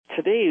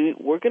today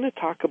we're going to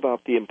talk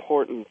about the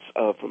importance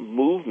of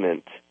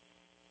movement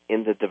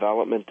in the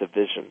development of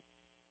vision.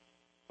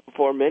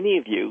 For many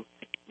of you,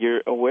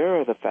 you're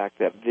aware of the fact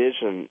that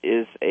vision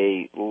is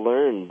a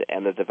learned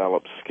and a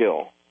developed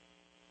skill,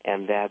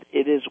 and that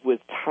it is with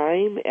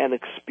time and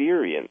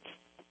experience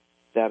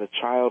that a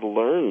child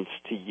learns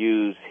to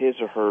use his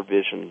or her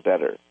vision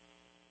better.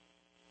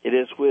 It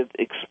is with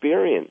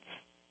experience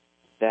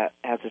that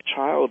as a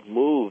child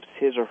moves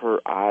his or her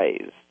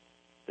eyes,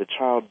 the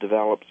child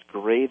develops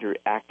greater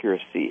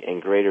accuracy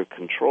and greater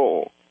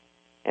control.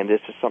 And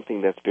this is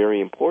something that's very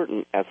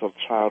important as a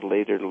child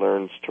later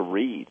learns to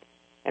read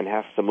and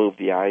has to move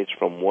the eyes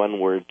from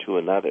one word to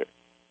another.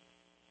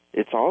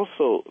 It's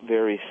also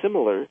very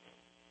similar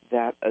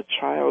that a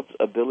child's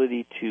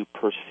ability to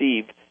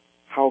perceive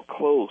how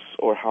close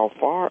or how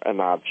far an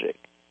object,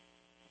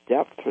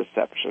 depth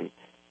perception,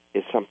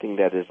 is something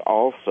that is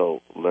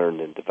also learned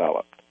and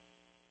developed.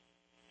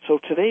 So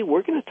today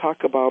we're going to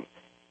talk about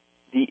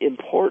the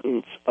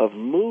importance of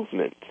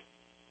movement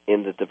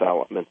in the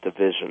development of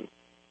vision.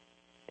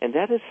 And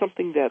that is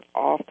something that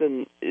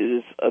often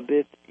is a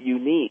bit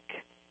unique,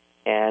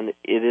 and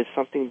it is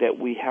something that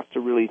we have to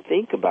really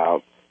think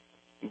about,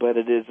 but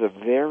it is a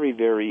very,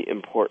 very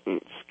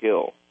important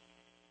skill.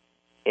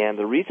 And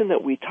the reason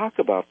that we talk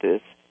about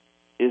this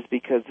is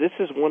because this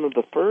is one of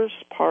the first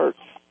parts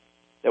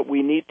that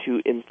we need to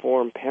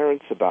inform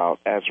parents about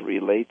as it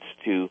relates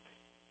to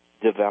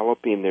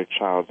developing their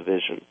child's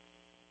vision.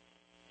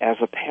 As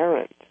a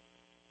parent,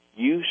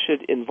 you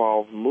should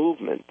involve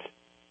movement,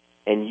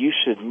 and you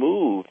should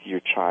move your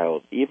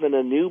child, even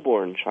a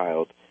newborn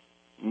child,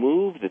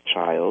 move the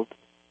child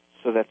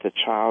so that the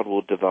child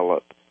will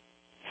develop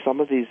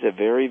some of these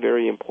very,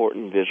 very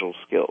important visual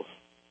skills.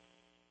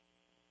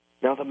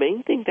 Now, the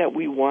main thing that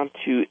we want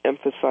to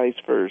emphasize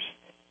first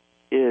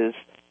is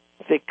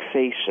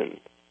fixation.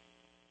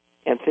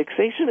 And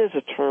fixation is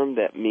a term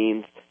that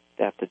means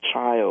that the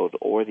child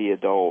or the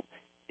adult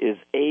is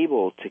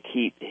able to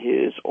keep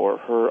his or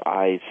her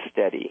eyes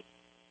steady.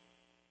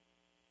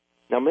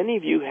 Now, many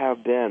of you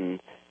have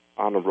been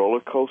on a roller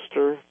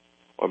coaster,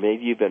 or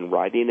maybe you've been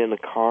riding in a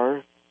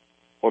car,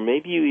 or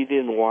maybe you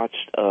even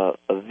watched a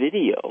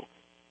video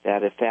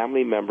that a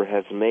family member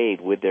has made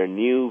with their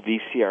new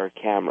VCR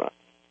camera.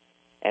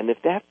 And if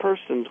that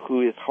person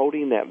who is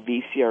holding that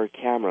VCR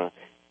camera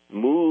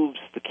moves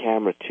the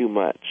camera too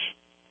much,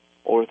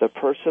 or the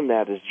person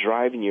that is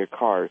driving your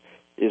car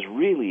is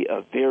really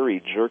a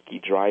very jerky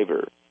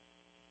driver,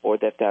 or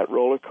that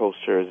roller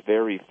coaster is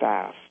very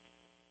fast,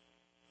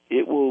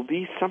 it will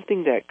be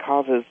something that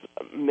causes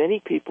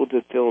many people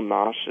to feel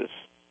nauseous,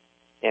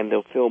 and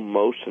they'll feel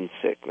motion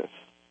sickness.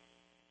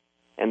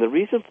 And the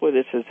reason for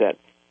this is that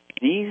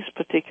these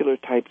particular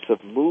types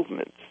of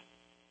movements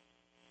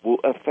will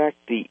affect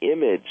the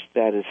image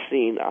that is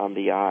seen on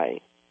the eye.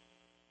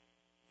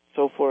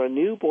 So for a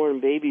newborn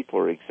baby,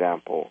 for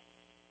example,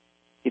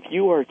 if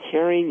you are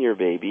carrying your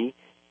baby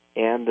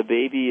and the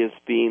baby is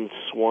being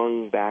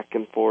swung back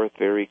and forth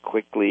very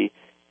quickly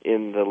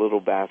in the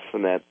little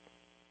bassinet,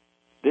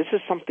 this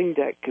is something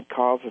that could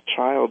cause a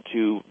child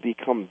to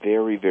become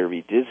very,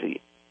 very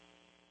dizzy.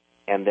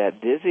 And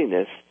that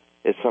dizziness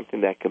is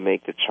something that can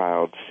make the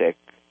child sick,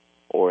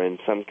 or in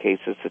some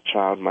cases the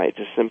child might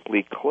just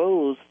simply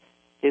close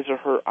his or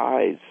her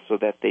eyes so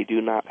that they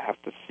do not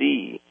have to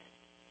see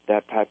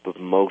that type of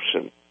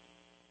motion.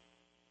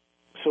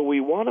 So we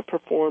want to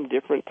perform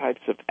different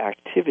types of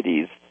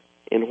activities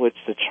in which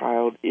the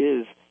child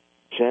is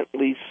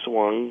gently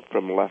swung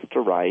from left to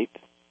right,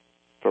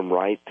 from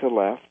right to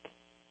left.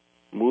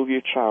 Move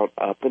your child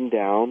up and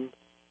down,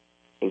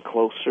 and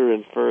closer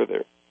and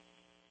further.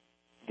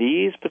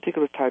 These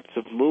particular types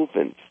of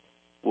movements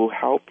will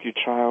help your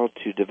child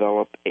to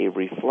develop a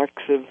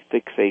reflexive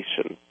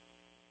fixation.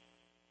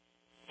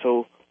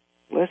 So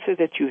let's say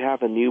that you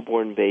have a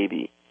newborn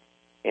baby,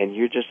 and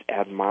you're just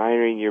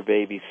admiring your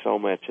baby so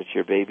much as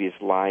your baby is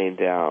lying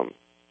down.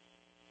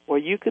 Well,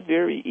 you could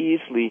very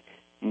easily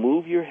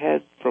move your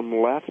head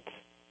from left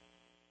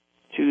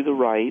to the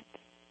right,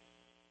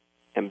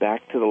 and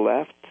back to the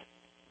left,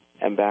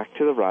 and back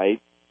to the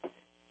right,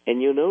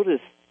 and you'll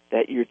notice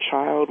that your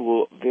child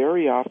will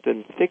very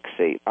often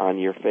fixate on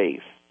your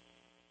face.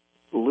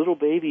 Little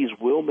babies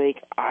will make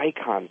eye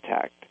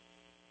contact,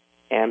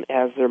 and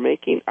as they're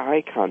making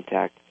eye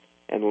contact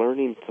and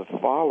learning to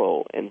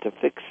follow and to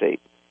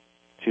fixate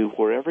to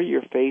wherever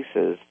your face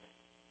is,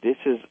 this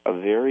is a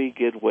very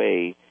good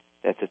way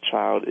that the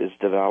child is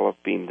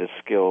developing the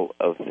skill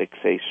of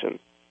fixation.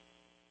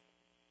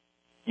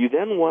 You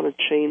then want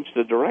to change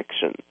the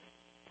direction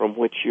from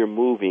which you're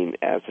moving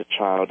as a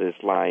child is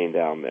lying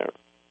down there.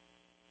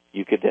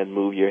 You could then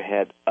move your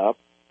head up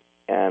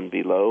and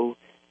below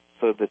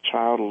so the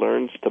child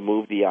learns to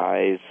move the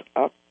eyes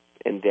up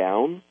and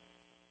down,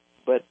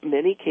 but in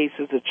many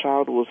cases the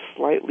child will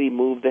slightly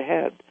move the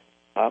head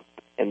up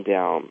and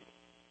down.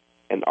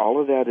 And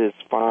all of that is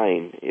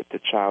fine if the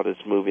child is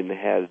moving the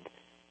head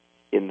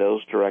in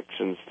those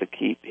directions to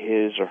keep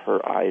his or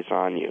her eyes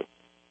on you.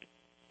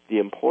 The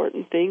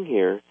important thing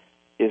here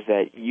is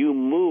that you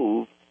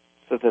move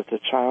so that the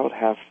child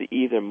has to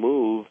either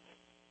move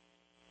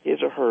his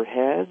or her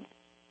head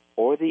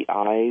or the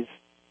eyes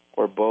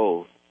or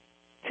both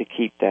to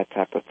keep that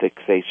type of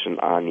fixation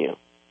on you.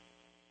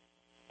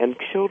 And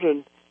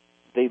children,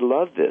 they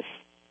love this.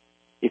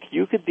 If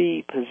you could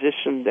be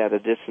positioned at a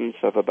distance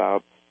of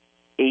about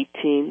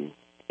 18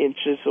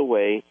 inches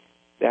away,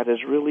 that is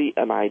really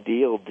an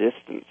ideal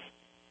distance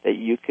that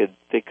you could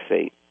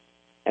fixate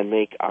and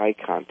make eye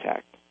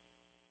contact.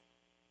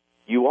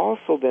 You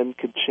also then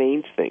could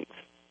change things.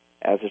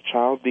 As a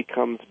child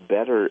becomes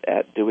better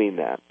at doing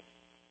that,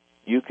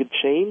 you could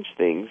change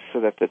things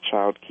so that the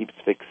child keeps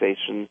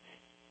fixation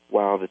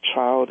while the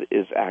child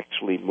is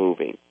actually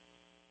moving.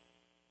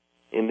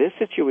 In this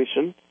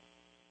situation,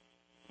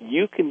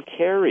 you can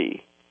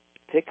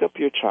pick up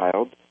your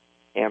child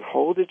and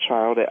hold the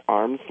child at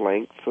arm's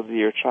length so that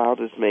your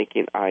child is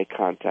making eye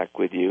contact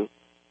with you.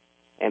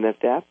 And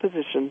at that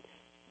position,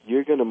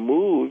 you're going to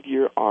move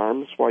your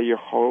arms while you're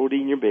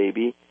holding your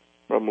baby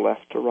from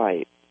left to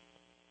right.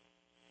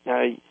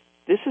 Now,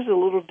 this is a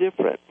little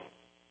different.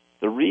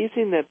 The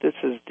reason that this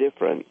is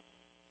different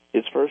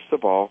is, first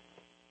of all,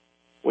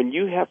 when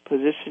you have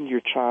positioned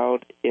your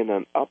child in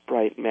an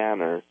upright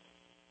manner,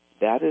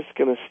 that is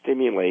going to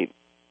stimulate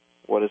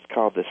what is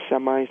called the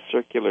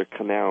semicircular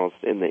canals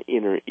in the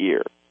inner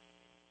ear.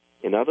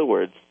 In other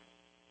words,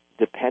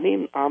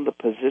 depending on the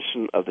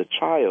position of the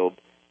child,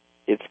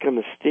 it's going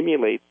to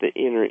stimulate the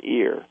inner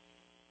ear.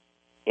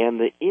 And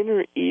the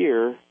inner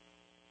ear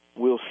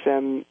will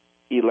send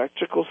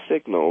electrical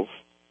signals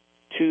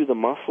to the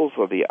muscles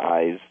of the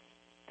eyes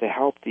to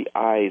help the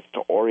eyes to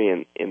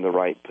orient in the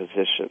right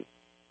position.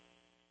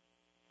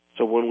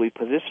 So when we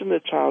position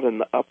the child in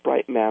the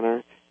upright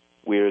manner,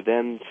 we're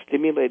then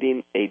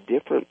stimulating a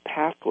different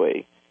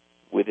pathway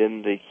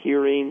within the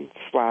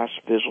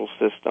hearing/visual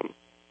system.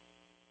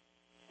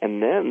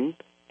 And then,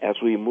 as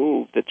we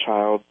move the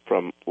child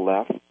from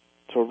left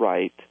to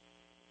right,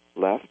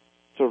 left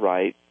to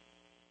right,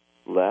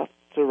 left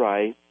to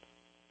right,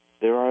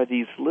 there are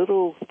these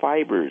little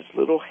fibers,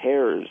 little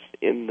hairs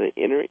in the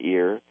inner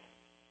ear,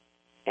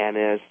 and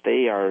as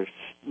they are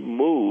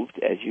moved,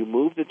 as you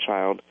move the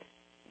child,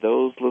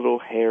 those little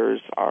hairs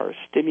are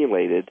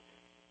stimulated,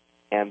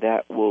 and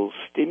that will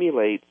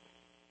stimulate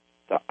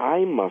the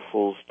eye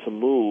muscles to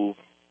move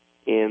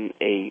in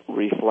a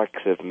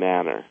reflexive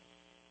manner.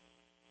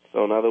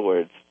 So in other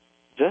words,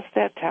 just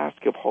that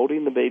task of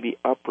holding the baby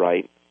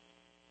upright,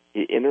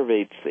 it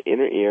innervates the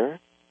inner ear,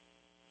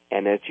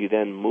 and as you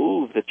then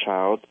move the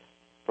child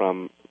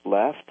from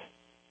left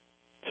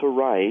to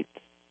right,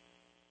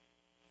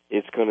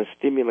 it's going to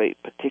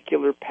stimulate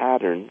particular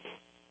patterns,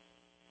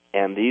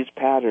 and these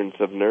patterns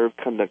of nerve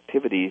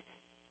conductivity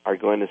are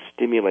going to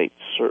stimulate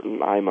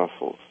certain eye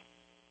muscles.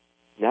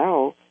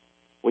 Now,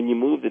 when you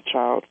move the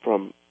child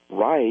from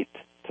right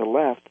to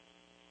left,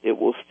 it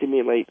will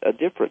stimulate a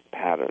different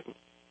pattern,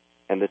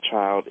 and the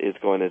child is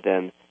going to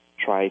then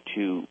try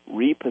to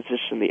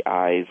reposition the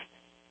eyes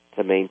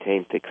to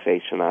maintain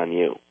fixation on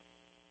you.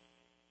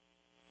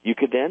 You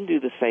could then do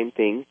the same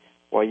thing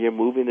while you're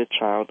moving the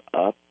child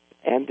up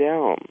and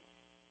down,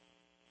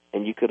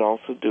 and you could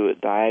also do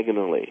it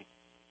diagonally.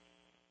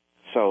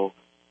 So,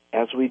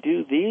 as we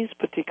do these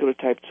particular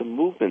types of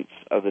movements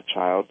of the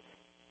child,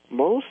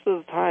 most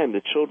of the time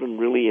the children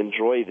really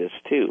enjoy this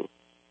too.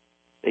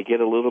 They get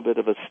a little bit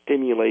of a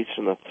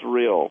stimulation, a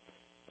thrill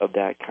of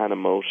that kind of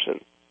motion.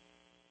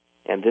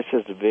 And this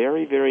is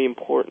very, very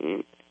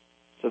important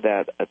so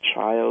that a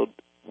child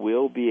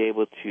will be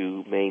able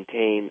to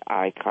maintain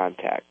eye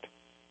contact.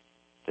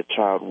 The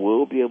child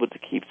will be able to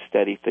keep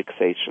steady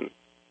fixation.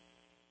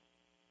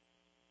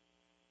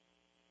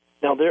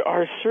 Now, there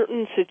are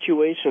certain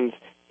situations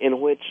in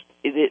which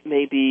it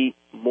may be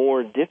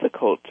more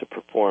difficult to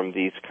perform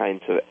these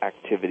kinds of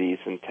activities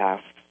and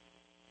tasks,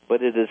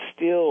 but it is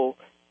still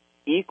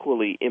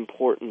equally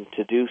important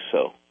to do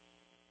so.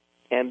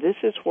 And this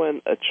is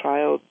when a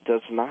child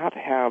does not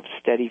have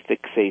steady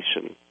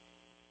fixation.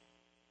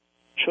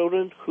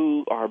 Children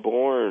who are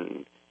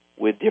born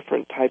with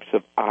different types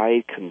of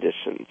eye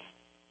conditions.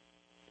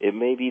 It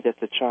may be that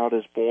the child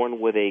is born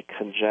with a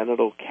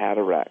congenital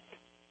cataract,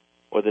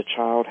 or the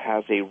child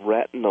has a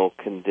retinal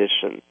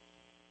condition,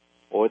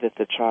 or that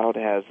the child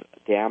has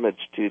damage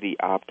to the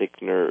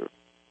optic nerve.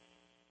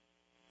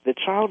 The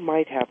child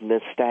might have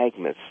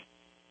nystagmus,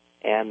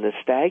 and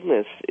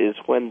nystagmus is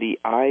when the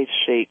eyes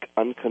shake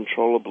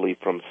uncontrollably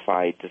from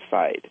side to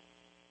side.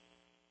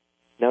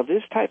 Now,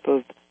 this type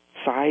of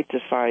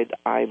side-to-side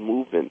eye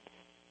movement,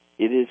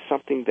 it is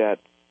something that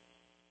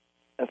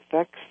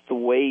affects the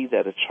way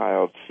that a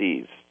child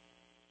sees.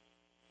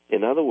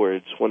 In other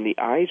words, when the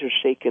eyes are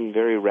shaken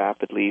very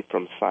rapidly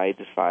from side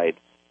to side,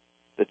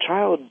 the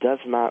child does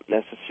not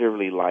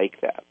necessarily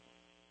like that.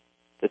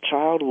 The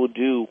child will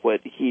do what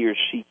he or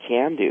she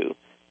can do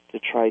to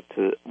try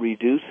to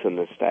reduce the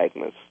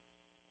nystagmus.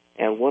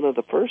 And one of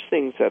the first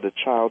things that a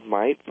child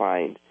might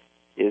find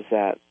is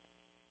that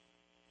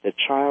the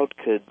child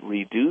could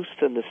reduce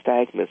the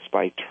nystagmus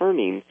by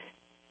turning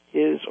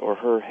his or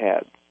her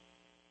head.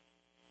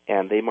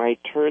 And they might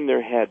turn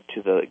their head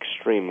to the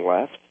extreme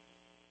left,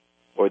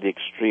 or the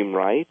extreme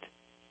right,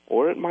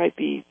 or it might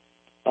be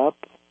up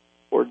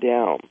or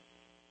down.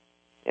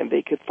 And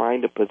they could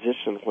find a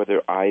position where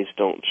their eyes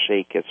don't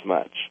shake as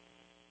much.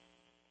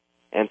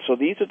 And so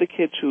these are the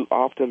kids who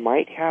often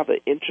might have an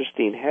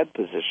interesting head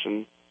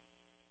position,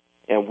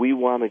 and we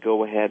want to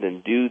go ahead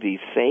and do these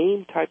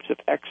same types of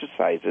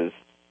exercises,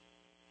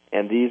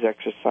 and these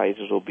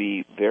exercises will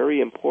be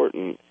very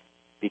important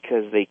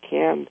because they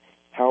can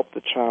help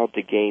the child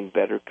to gain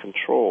better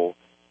control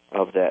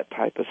of that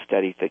type of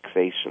steady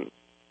fixation.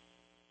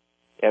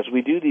 As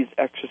we do these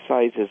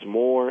exercises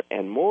more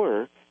and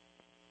more,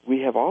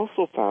 we have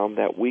also found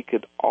that we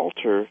could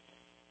alter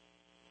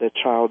the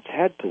child's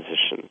head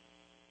position.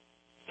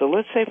 So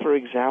let's say, for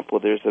example,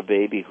 there's a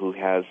baby who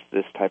has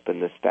this type of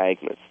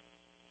nystagmus,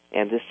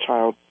 and this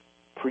child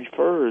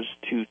prefers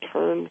to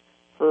turn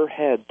her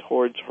head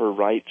towards her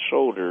right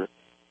shoulder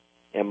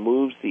and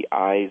moves the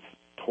eyes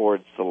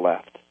towards the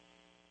left.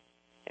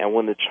 And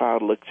when the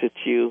child looks at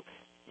you,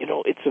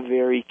 it's a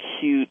very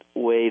cute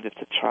way that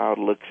the child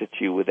looks at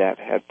you with that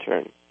head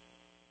turn.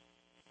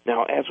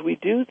 Now, as we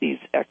do these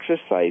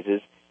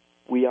exercises,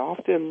 we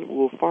often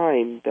will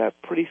find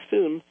that pretty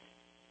soon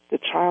the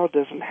child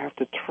doesn't have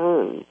to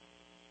turn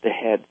the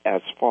head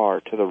as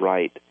far to the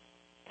right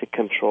to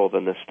control the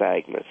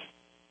nystagmus.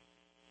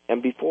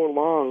 And before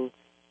long,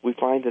 we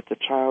find that the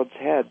child's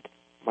head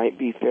might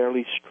be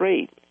fairly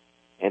straight,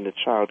 and the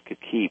child could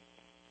keep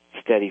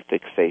steady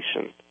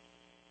fixation.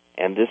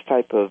 And this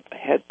type of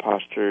head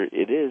posture,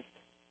 it is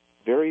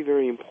very,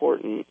 very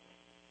important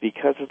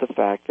because of the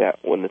fact that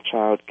when the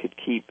child could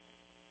keep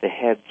the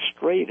head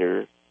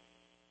straighter,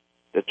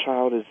 the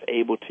child is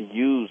able to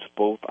use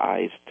both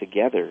eyes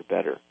together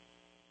better.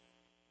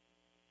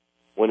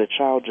 When a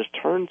child just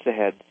turns the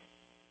head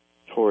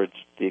towards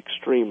the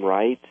extreme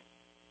right,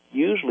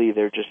 usually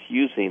they're just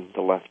using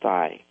the left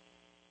eye.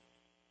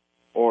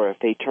 Or if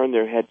they turn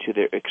their head to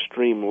their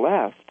extreme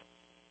left,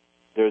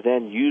 they're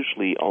then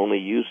usually only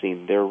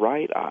using their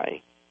right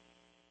eye.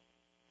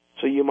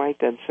 So you might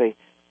then say,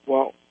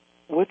 well,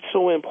 what's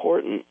so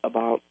important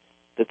about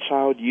the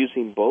child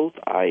using both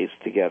eyes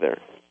together?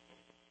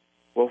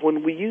 Well,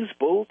 when we use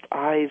both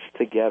eyes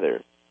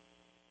together,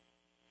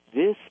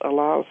 this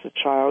allows the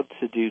child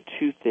to do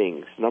two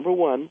things. Number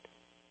one,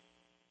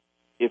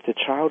 if the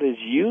child is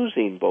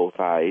using both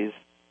eyes,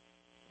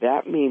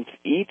 that means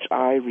each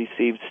eye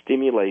receives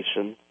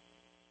stimulation,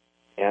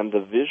 and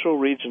the visual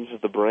regions of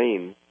the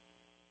brain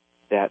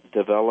that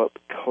develop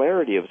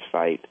clarity of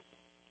sight,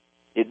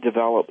 it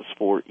develops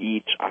for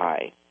each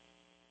eye.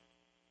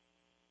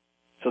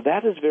 So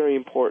that is very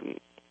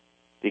important,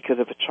 because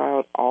if a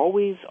child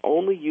always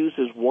only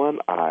uses one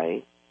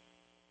eye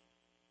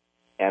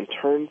and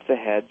turns the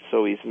head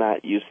so he's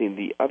not using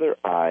the other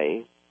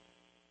eye,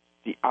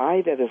 the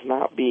eye that is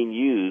not being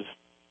used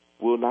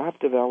will not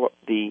develop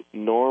the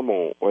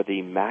normal or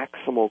the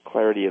maximal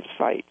clarity of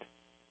sight.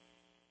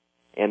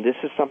 And this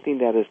is something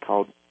that is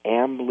called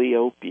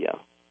amblyopia.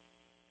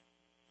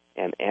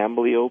 And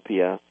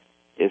amblyopia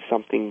is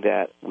something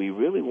that we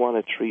really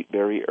want to treat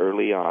very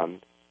early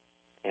on.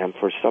 And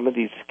for some of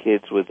these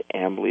kids with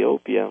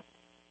amblyopia,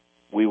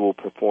 we will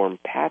perform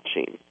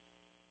patching,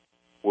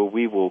 where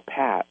we will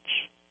patch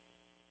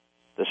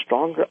the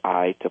stronger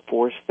eye to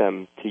force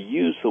them to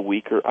use the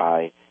weaker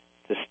eye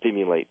to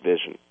stimulate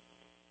vision.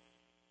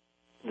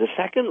 The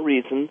second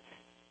reason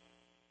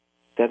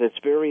that it's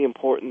very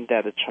important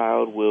that a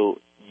child will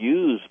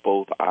use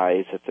both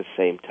eyes at the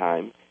same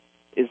time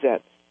is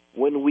that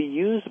when we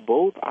use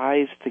both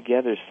eyes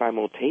together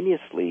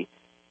simultaneously,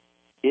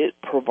 it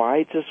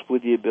provides us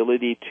with the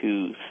ability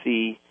to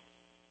see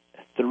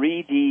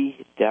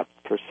 3D depth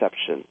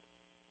perception,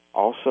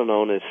 also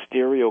known as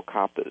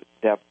stereoscopic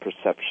depth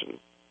perception.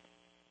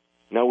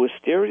 Now, with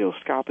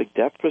stereoscopic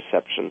depth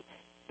perception,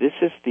 this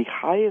is the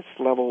highest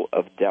level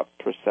of depth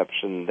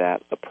perception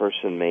that a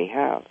person may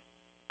have.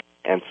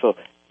 And so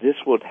this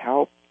would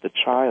help the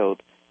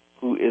child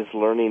who is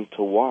learning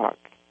to walk,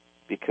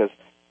 because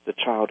the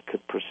child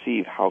could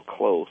perceive how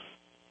close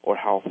or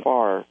how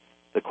far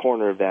the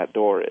corner of that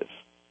door is.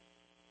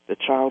 The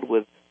child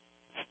with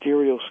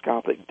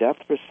stereoscopic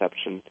depth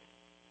perception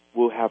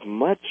will have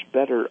much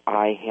better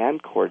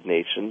eye-hand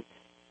coordination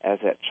as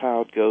that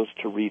child goes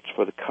to reach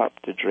for the cup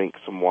to drink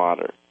some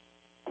water.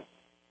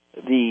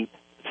 The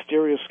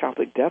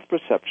stereoscopic depth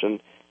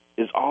perception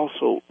is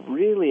also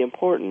really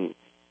important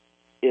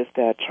if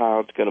that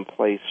child's going to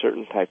play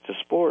certain types of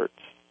sports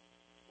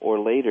or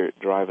later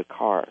drive a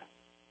car.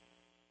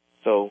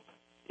 So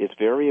it's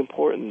very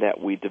important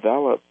that we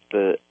develop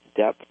the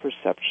depth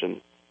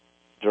perception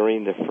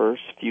during the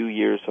first few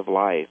years of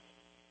life.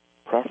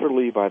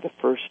 Preferably by the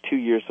first 2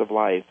 years of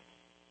life,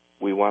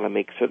 we want to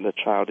make certain the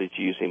child is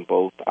using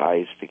both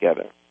eyes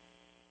together.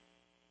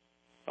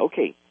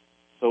 Okay,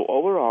 so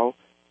overall,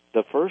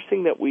 the first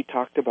thing that we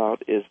talked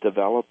about is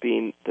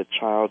developing the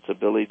child's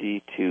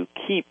ability to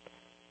keep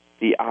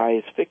the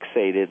eyes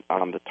fixated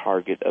on the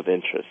target of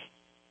interest.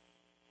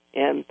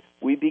 And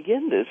we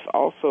begin this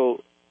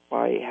also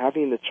by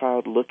having the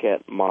child look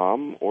at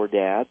mom or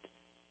dad,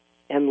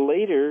 and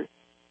later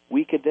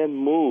we could then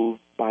move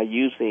by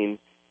using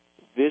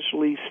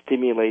visually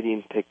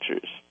stimulating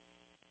pictures.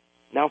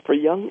 Now, for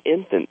young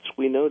infants,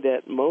 we know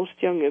that most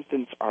young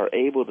infants are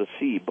able to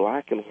see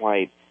black and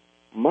white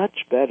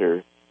much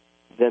better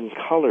than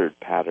colored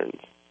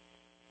patterns.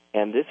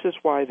 And this is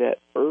why that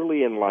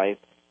early in life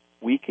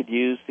we could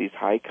use these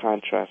high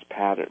contrast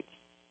patterns.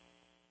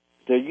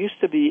 There used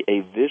to be a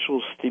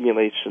visual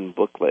stimulation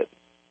booklet.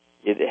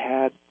 It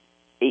had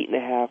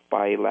 8.5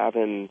 by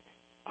 11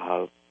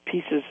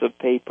 pieces of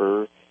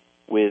paper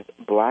with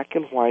black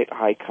and white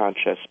high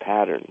contrast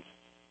patterns.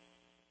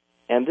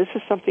 And this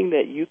is something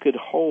that you could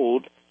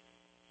hold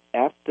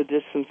at the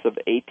distance of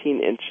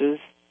 18 inches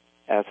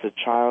as the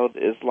child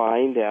is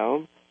lying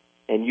down,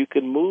 and you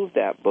can move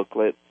that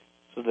booklet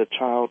so the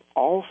child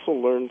also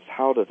learns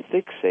how to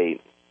fixate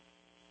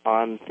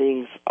on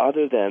things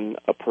other than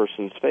a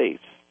person's face.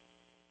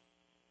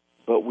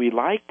 But we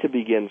like to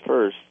begin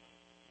first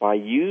by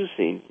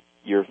using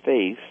your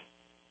face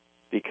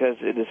because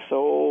it is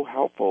so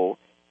helpful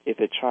if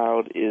a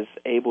child is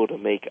able to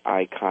make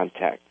eye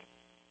contact.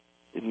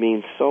 It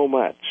means so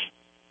much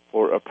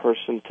for a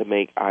person to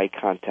make eye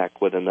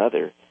contact with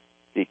another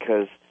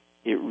because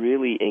it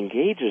really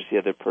engages the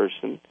other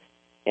person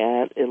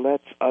and it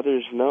lets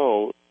others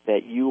know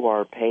that you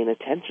are paying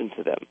attention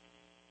to them.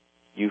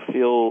 You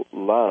feel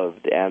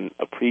loved and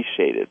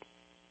appreciated.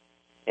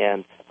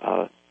 And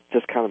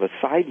just kind of a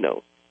side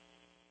note,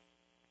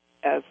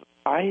 as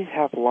I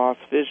have lost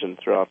vision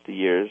throughout the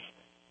years,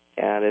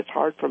 and it's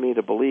hard for me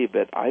to believe,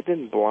 but I've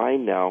been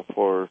blind now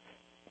for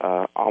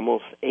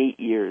almost 8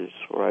 years,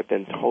 where I've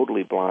been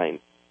totally blind.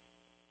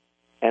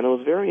 And it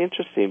was very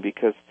interesting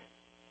because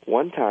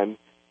one time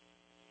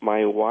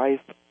my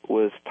wife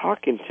was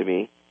talking to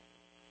me,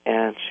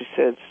 and she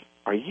says,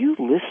 "Are you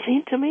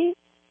listening to me?"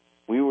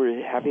 We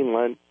were having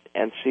lunch,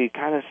 and she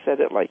kind of said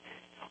it like,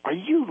 "Are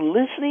you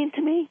listening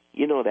to me?"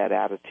 You know that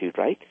attitude,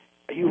 right?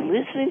 "Are you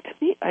listening to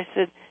me?" I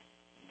said,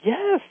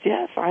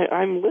 Yes,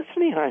 I'm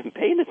listening. I'm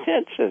paying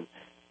attention.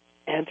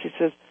 And she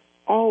says,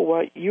 "Oh,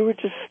 well, you were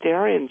just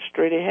staring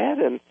straight ahead,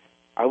 and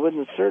I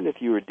wasn't certain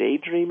if you were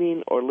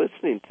daydreaming or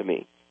listening to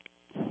me."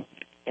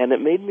 And it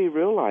made me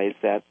realize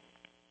that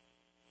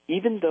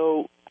even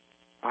though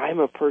I'm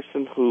a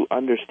person who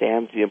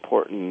understands the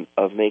importance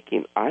of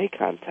making eye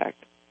contact,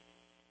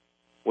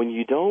 when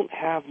you don't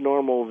have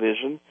normal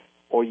vision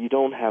or you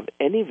don't have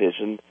any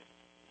vision,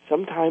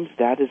 sometimes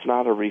that is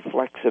not a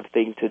reflexive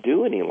thing to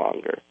do any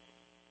longer.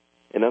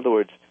 In other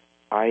words,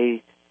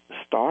 I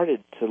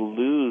started to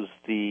lose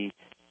the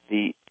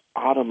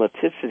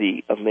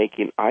automaticity of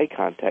making eye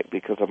contact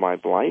because of my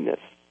blindness.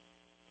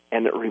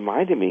 And it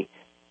reminded me,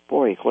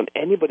 boy, when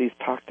anybody's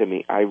talked to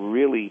me, I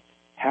really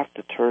have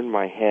to turn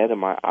my head and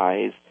my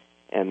eyes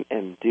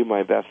and do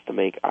my best to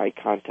make eye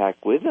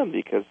contact with them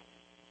because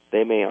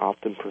they may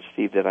often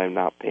perceive that I'm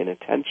not paying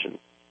attention.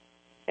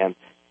 And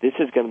this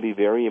is going to be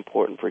very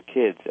important for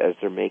kids as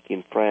they're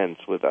making friends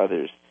with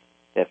others,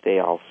 that they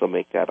also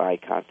make that eye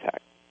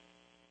contact.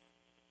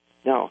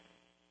 Now,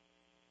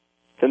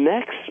 the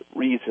next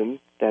reason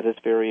that is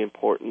very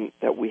important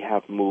that we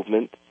have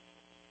movement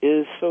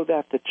is so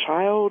that the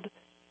child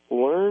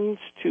learns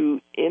to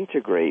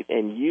integrate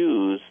and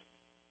use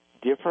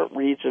different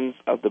regions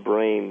of the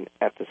brain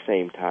at the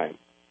same time.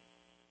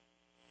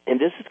 And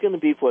this is going to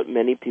be what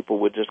many people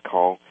would just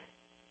call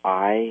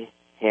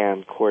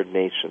eye-hand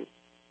coordination.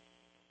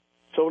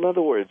 So in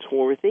other words,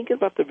 when we're thinking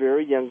about the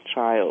very young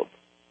child,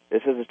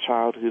 this is a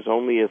child who's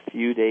only a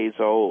few days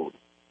old,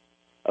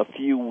 a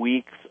few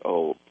weeks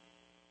old.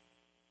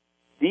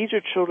 These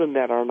are children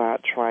that are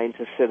not trying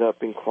to sit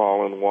up and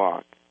crawl and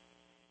walk.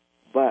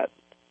 But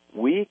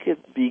we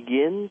could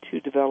begin to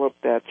develop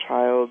that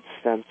child's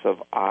sense of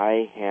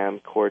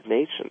eye-hand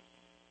coordination.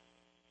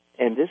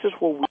 And this is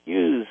where we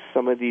use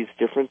some of these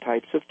different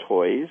types of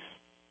toys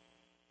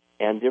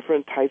and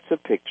different types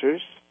of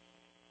pictures.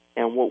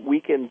 And what we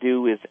can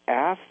do is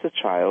ask the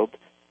child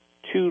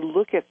to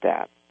look at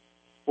that.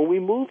 When we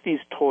move these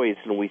toys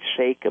and we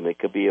shake them, it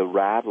could be a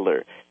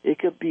rattler. It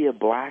could be a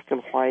black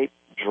and white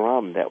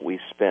drum that we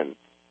spin.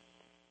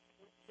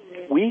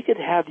 We could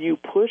have you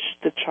push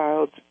the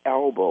child's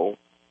elbow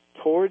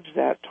towards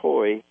that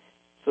toy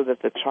so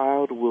that the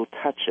child will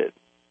touch it.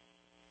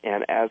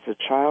 And as the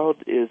child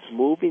is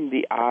moving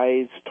the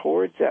eyes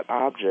towards that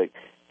object,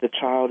 the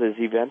child is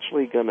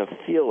eventually going to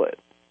feel it.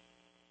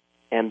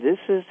 And this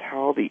is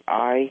how the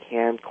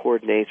eye-hand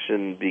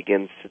coordination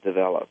begins to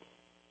develop.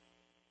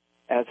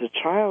 As a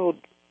child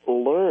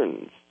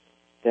learns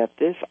that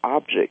this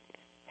object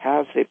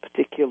has a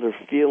particular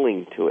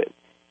feeling to it,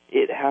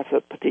 it has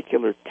a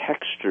particular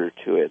texture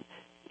to it,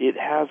 it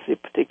has a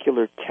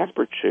particular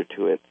temperature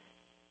to it,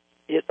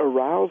 it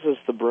arouses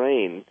the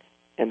brain,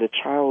 and the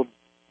child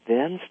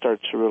then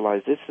starts to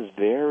realize this is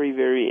very,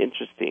 very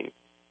interesting.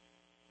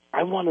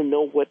 I want to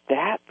know what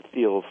that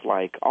feels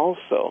like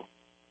also.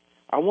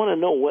 I want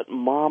to know what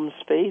mom's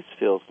face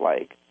feels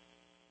like.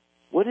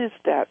 What is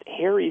that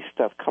hairy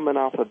stuff coming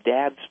off of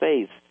dad's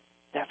face?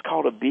 That's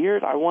called a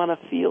beard. I want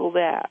to feel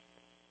that.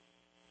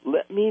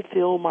 Let me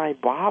fill my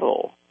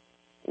bottle.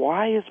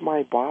 Why is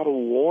my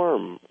bottle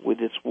warm with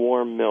this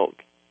warm milk?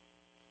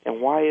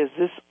 And why is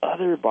this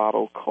other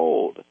bottle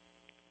cold?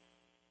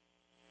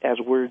 As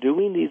we're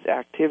doing these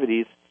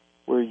activities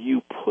where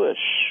you push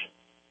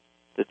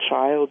the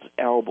child's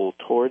elbow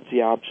towards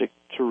the object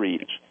to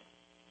reach,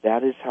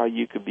 that is how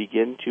you could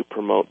begin to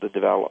promote the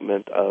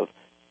development of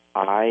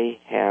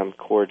eye-hand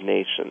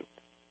coordination.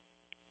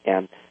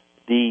 And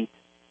the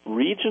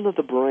region of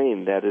the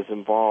brain that is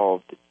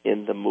involved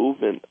in the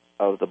movement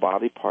of the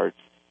body parts,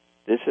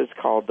 this is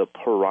called the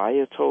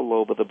parietal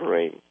lobe of the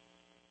brain.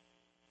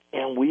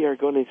 And we are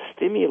going to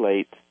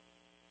stimulate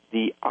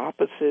the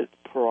opposite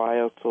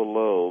parietal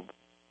lobe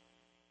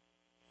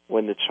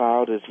when the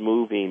child is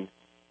moving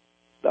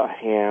the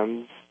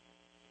hands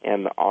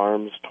and the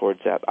arms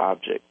towards that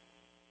object.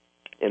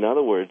 In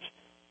other words,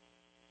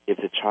 if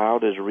the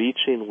child is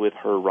reaching with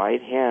her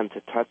right hand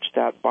to touch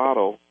that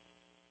bottle,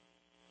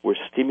 we're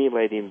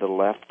stimulating the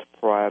left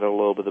parietal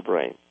lobe of the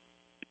brain.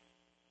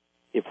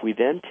 If we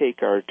then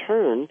take our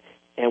turn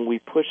and we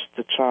push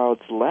the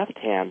child's left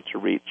hand to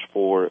reach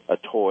for a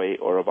toy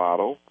or a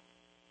bottle,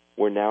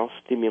 we're now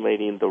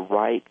stimulating the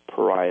right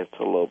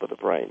parietal lobe of the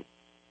brain.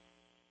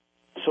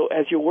 So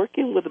as you're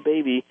working with a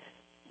baby,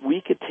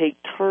 we could take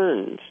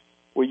turns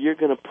where you're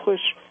going to push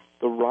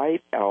the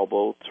right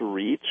elbow to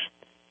reach,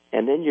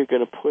 and then you're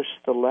going to push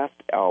the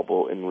left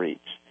elbow and reach.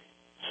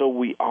 So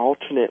we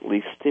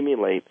alternately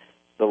stimulate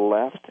the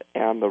left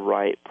and the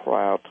right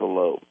parietal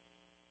lobe.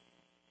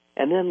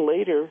 And then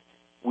later,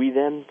 we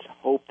then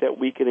hope that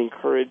we can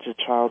encourage a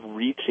child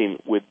reaching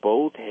with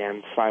both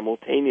hands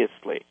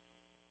simultaneously.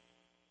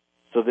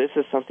 So this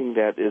is something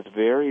that is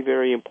very,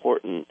 very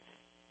important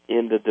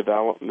in the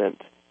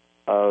development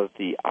of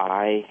the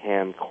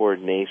eye-hand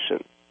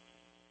coordination.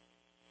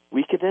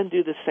 We could then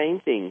do the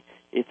same thing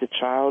if the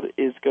child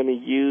is going to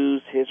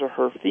use his or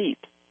her feet.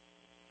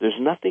 There's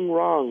nothing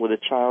wrong with a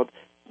child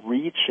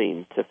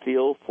reaching to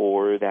feel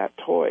for that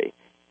toy.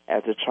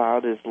 As the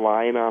child is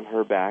lying on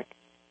her back,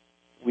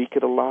 we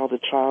could allow the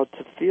child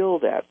to feel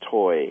that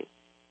toy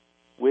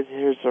with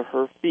his or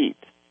her feet.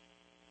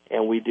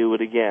 And we do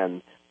it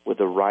again with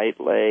the right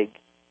leg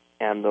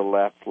and the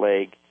left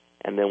leg,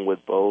 and then with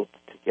both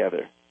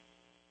together.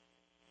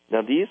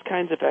 Now, these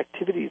kinds of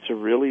activities are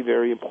really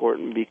very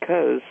important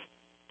because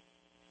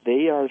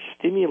they are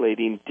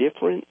stimulating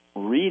different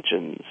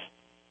regions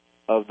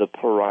of the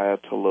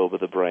parietal lobe of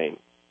the brain.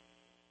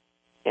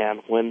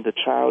 And when the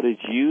child is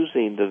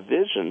using the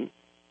vision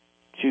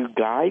to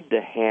guide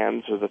the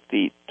hands or the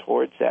feet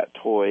towards that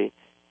toy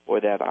or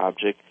that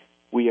object,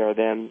 we are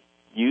then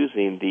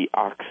using the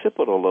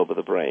occipital lobe of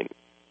the brain.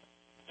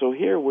 So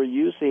here we're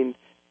using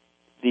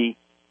the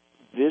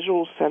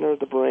visual center of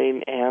the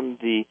brain and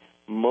the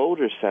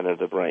motor center of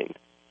the brain,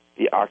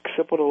 the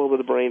occipital lobe of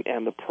the brain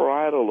and the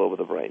parietal lobe of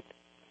the brain.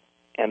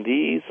 And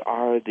these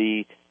are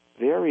the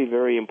very,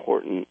 very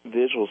important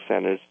visual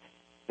centers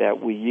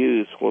that we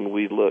use when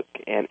we look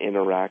and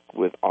interact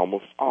with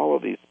almost all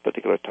of these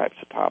particular types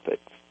of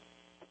topics.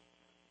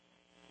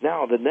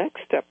 Now, the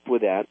next step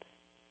with that,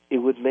 it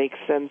would make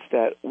sense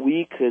that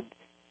we could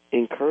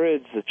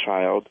encourage the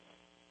child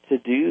to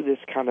do this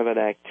kind of an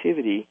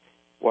activity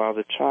while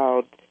the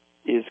child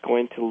is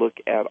going to look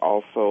at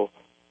also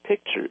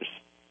pictures.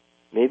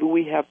 Maybe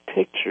we have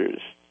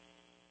pictures,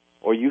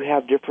 or you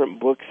have different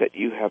books that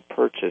you have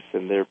purchased,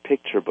 and they're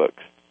picture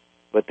books,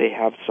 but they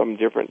have some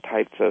different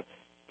types of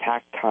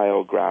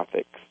tactile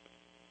graphics.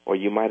 Or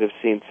you might have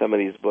seen some of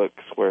these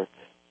books where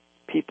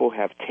people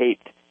have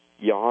taped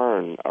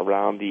yarn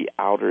around the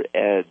outer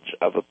edge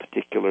of a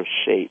particular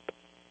shape,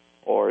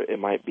 or it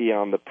might be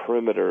on the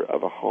perimeter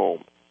of a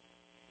home.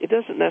 It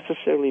doesn't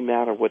necessarily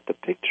matter what the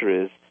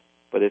picture is,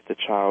 but if the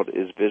child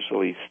is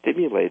visually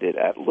stimulated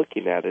at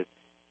looking at it,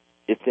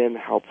 it then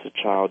helps the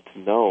child to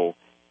know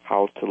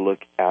how to look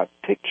at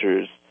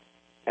pictures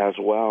as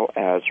well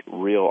as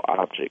real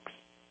objects.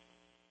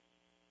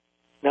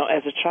 Now,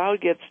 as a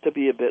child gets to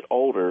be a bit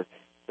older,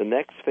 the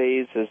next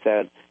phase is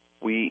that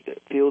we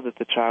feel that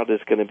the child is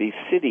going to be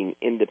sitting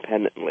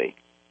independently.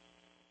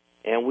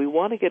 And we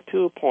want to get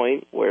to a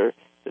point where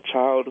the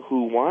child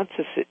who wants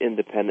to sit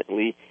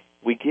independently,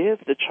 we give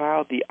the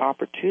child the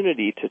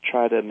opportunity to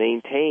try to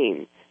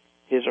maintain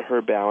his or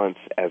her balance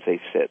as they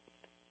sit.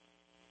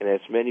 And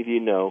as many of you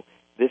know,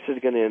 this is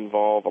going to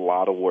involve a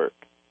lot of work.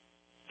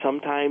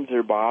 Sometimes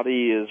their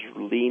body is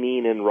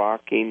leaning and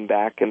rocking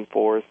back and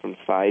forth from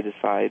side to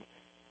side.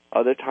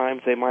 Other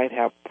times they might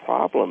have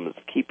problems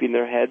keeping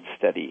their head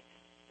steady,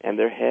 and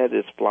their head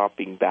is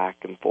flopping back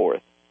and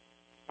forth.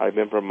 I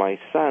remember my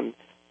son,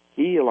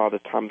 he a lot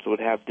of times would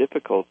have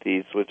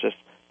difficulties with just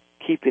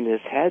keeping his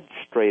head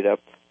straight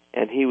up,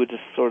 and he would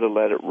just sort of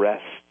let it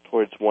rest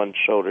towards one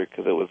shoulder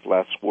because it was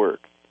less work.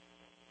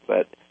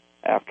 But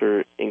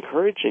after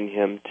encouraging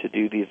him to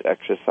do these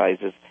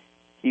exercises,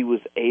 he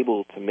was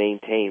able to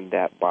maintain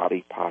that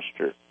body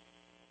posture.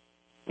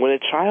 When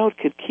a child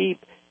could keep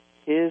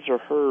his or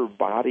her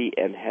body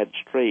and head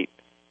straight,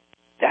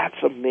 that's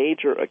a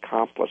major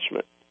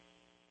accomplishment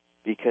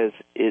because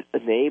it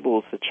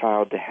enables the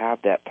child to have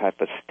that type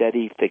of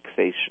steady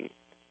fixation.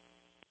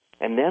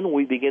 And then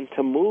we begin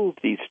to move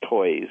these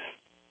toys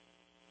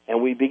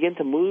And we begin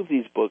to move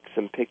these books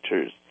and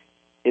pictures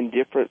in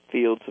different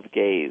fields of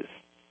gaze.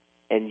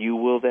 And you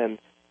will then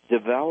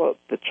develop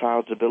the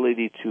child's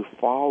ability to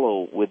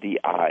follow with the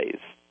eyes.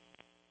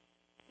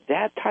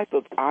 That type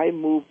of eye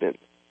movement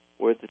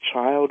where the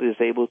child is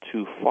able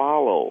to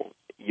follow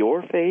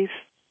your face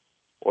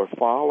or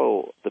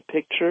follow the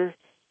picture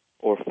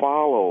or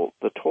follow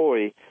the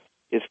toy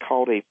is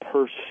called a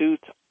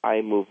pursuit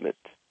eye movement.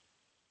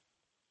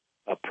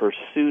 A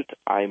pursuit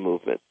eye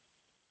movement.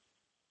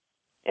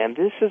 And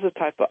this is a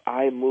type of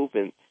eye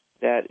movement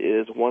that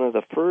is one of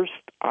the first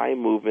eye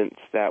movements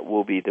that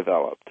will be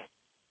developed.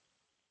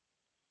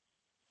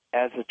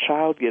 As a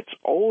child gets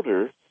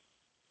older,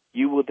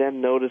 you will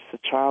then notice the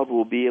child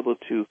will be able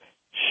to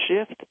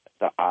shift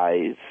the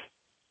eyes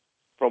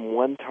from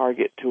one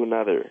target to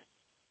another.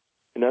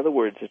 In other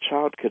words, a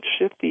child could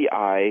shift the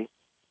eye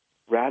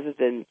rather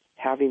than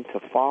having to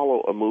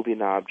follow a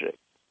moving object.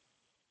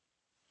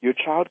 Your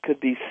child could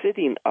be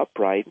sitting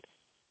upright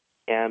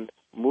and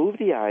move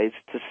the eyes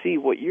to see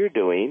what you're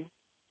doing,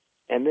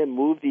 and then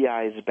move the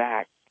eyes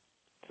back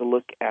to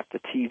look at the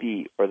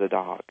TV or the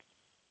dog.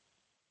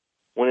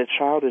 When a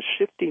child is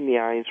shifting the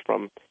eyes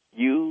from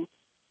you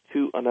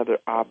to another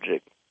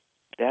object,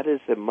 that is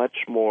a much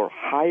more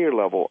higher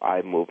level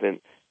eye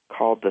movement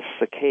called the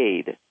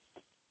saccade.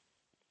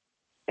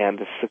 And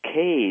the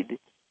saccade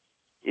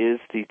is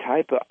the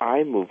type of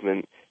eye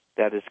movement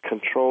that is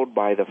controlled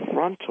by the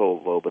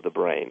frontal lobe of the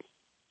brain.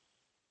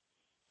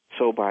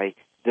 So by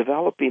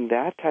developing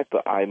that type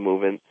of eye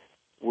movement,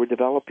 we're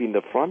developing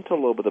the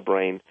frontal lobe of the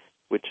brain,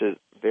 which is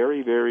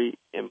very, very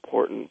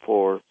important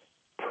for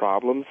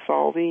problem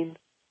solving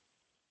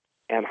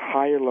and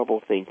higher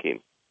level thinking.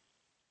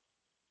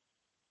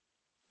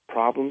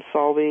 Problem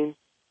solving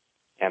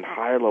and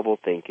higher level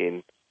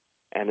thinking,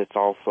 and it's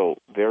also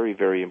very,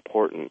 very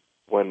important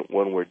when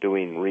we're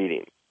doing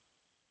reading.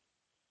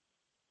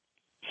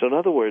 So in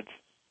other words,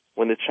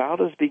 when the child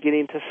is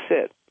beginning to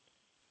sit,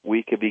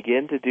 we could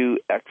begin to do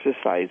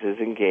exercises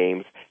and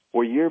games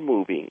where you're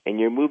moving, and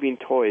you're moving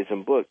toys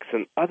and books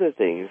and other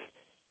things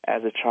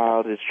as a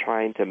child is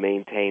trying to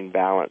maintain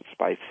balance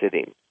by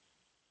sitting.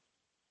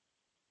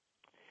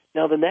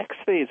 Now, the next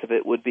phase of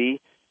it would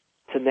be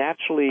to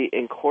naturally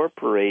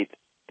incorporate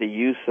the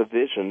use of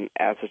vision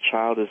as a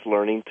child is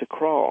learning to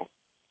crawl.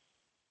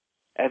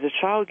 As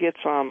a child gets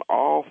on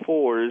all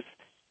fours,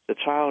 the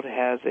child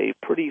has a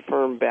pretty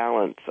firm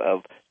balance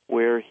of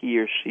where he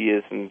or she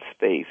is in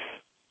space.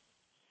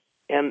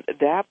 And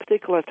that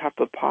particular type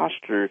of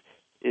posture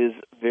is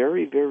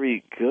very,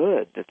 very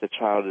good that the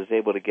child is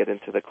able to get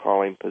into the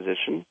crawling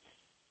position.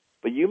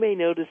 But you may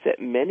notice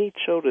that many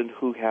children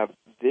who have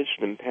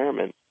vision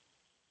impairment,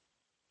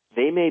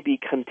 they may be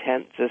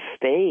content just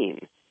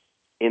staying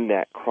in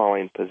that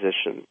crawling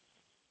position.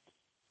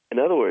 In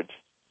other words,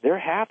 they're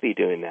happy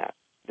doing that.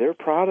 They're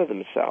proud of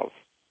themselves.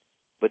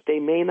 But they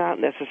may not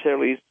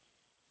necessarily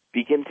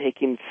begin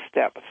taking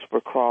steps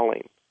for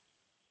crawling.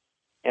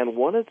 And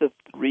one of the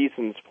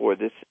reasons for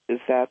this is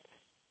that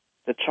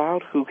the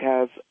child who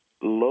has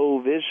low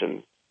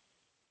vision,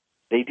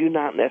 they do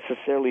not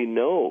necessarily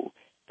know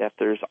that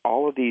there's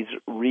all of these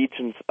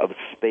regions of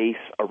space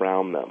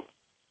around them.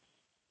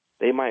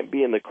 They might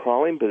be in the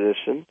crawling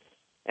position,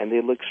 and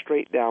they look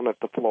straight down at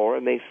the floor,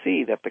 and they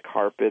see that the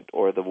carpet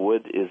or the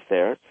wood is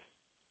there,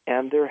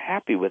 and they're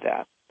happy with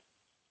that.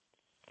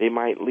 They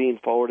might lean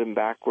forward and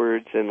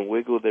backwards and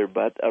wiggle their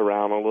butt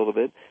around a little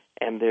bit,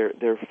 and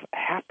they're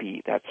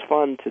happy. That's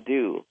fun to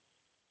do.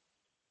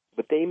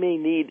 But they may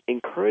need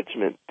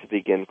encouragement to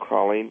begin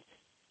crawling,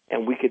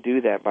 and we could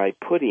do that by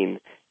putting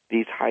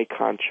these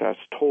high-contrast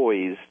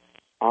toys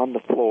on the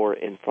floor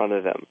in front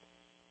of them.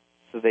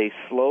 So they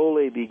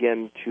slowly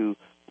begin to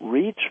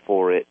reach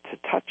for it to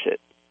touch it,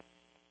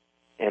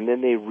 and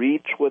then they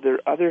reach with their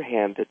other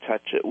hand to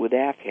touch it with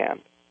that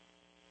hand,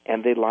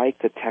 and they like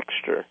the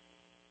texture.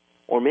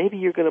 Or maybe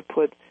you're going to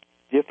put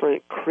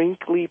different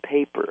crinkly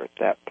paper,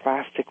 that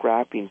plastic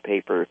wrapping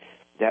paper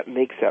that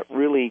makes that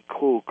really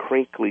cool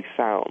crinkly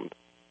sound.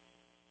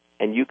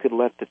 And you could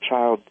let the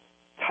child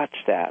touch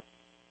that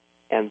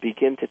and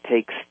begin to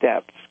take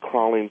steps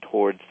crawling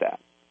towards that.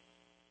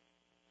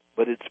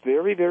 But it's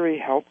very, very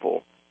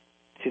helpful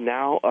to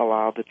now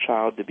allow the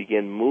child to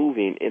begin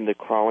moving in the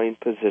crawling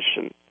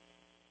position.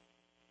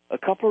 A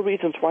couple of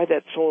reasons why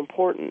that's so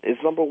important is,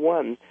 number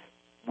one,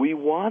 we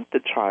want the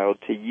child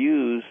to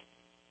use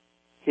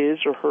his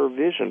or her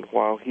vision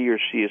while he or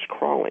she is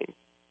crawling.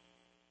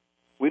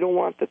 We don't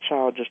want the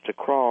child just to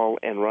crawl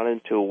and run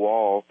into a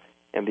wall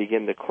and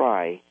begin to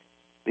cry,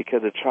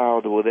 because the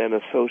child will then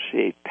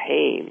associate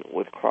pain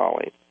with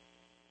crawling.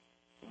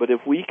 But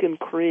if we can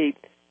create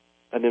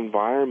an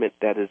environment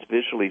that is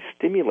visually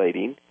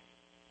stimulating,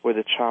 where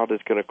the child is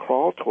going to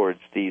crawl towards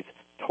these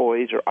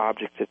toys or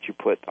objects that you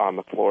put on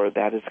the floor,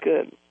 that is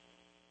good.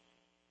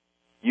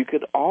 You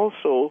could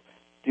also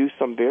do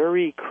some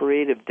very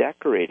creative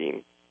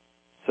decorating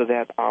so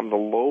that on the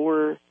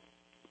lower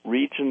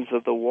regions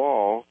of the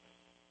wall,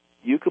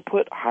 you could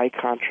put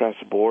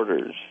high-contrast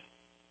borders.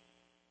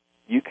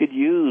 You could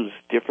use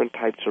different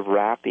types of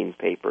wrapping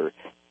paper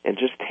and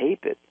just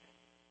tape it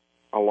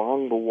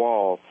along the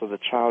wall so the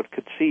child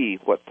could see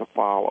what to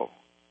follow.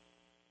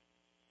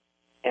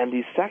 And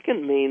the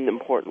second main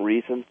important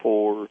reason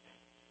for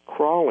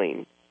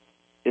crawling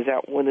is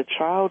that when a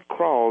child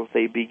crawls,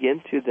 they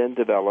begin to then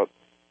develop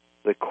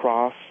the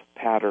cross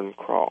pattern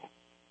crawl.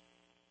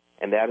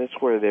 And that is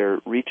where they're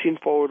reaching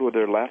forward with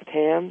their left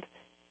hand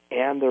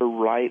and their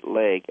right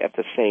leg at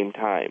the same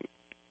time.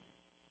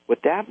 What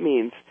that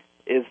means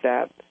is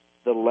that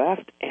the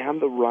left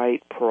and the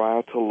right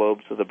parietal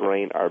lobes of the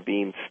brain are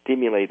being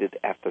stimulated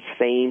at the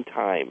same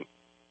time.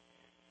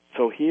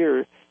 So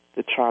here,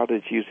 the child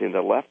is using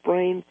the left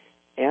brain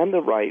and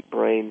the right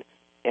brain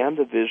and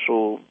the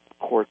visual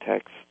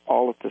cortex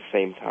all at the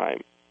same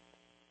time.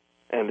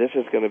 And this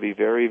is going to be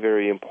very,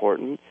 very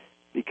important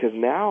because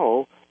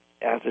now,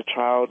 as a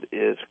child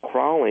is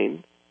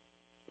crawling,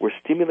 we're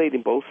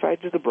stimulating both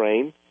sides of the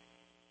brain.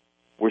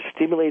 We're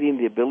stimulating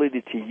the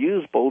ability to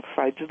use both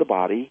sides of the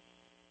body.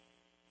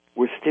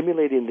 We're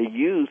stimulating the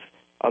use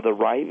of the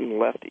right and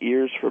left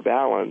ears for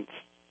balance.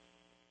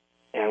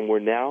 And we're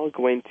now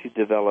going to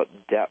develop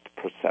depth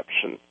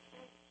perception.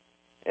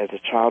 As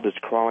a child is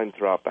crawling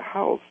throughout the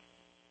house,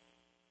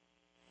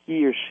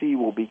 he or she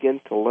will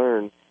begin to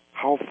learn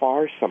how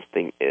far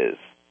something is,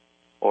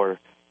 or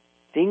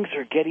things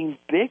are getting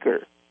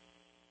bigger.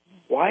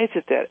 Why is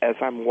it that as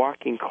I'm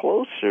walking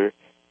closer,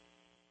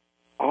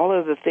 all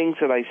of the things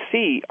that I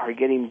see are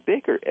getting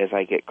bigger as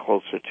I get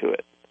closer to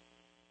it?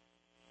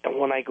 And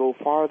when I go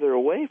farther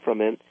away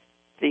from it,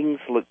 things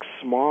look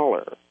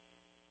smaller.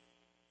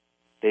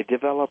 They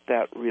develop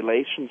that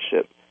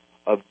relationship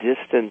of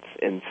distance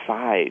and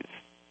size.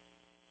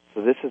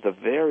 So this is a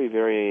very,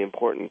 very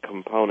important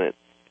component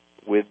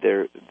with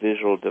their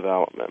visual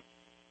development.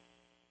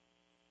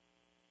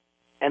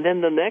 And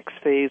then the next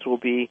phase will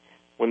be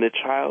when the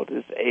child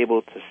is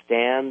able to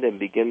stand and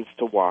begins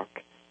to walk.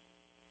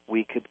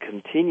 We could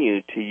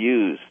continue to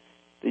use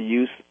the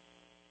use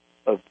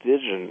of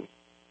vision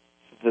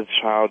so the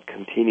child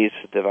continues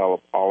to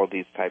develop all of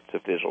these types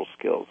of visual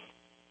skills.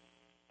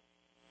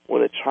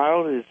 When a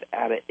child is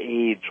at an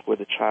age where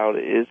the child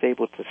is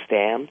able to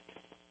stand,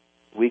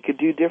 we could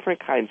do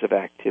different kinds of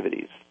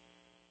activities.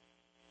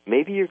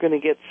 Maybe you're going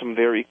to get some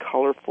very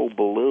colorful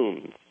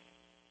balloons,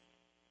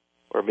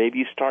 or maybe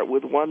you start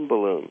with one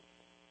balloon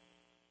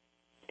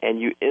and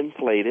you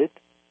inflate it,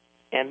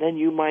 and then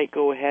you might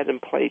go ahead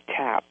and play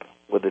tap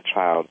with the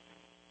child,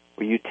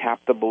 where you tap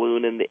the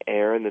balloon in the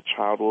air and the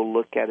child will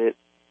look at it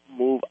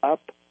move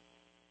up,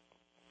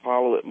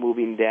 follow it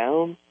moving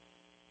down,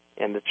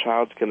 and the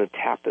child's going to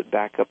tap it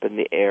back up in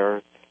the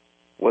air,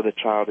 where the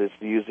child is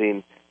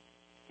using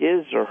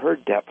his or her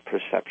depth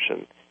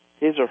perception,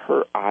 his or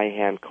her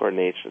eye-hand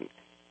coordination.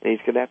 And he's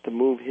going to have to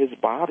move his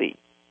body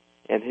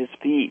and his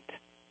feet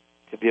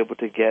to be able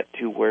to get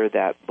to where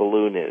that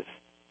balloon is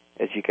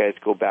as you guys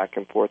go back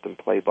and forth and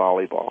play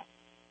volleyball.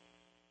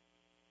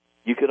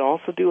 You could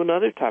also do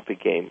another type of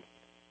game.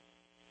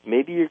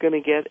 Maybe you're going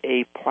to get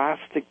a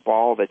plastic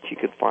ball that you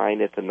could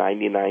find at the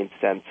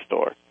 99-cent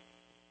store.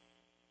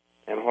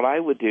 And what I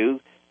would do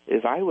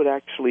is I would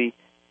actually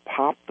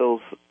pop those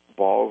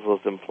balls,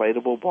 those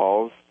inflatable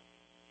balls,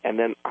 and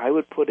then I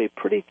would put a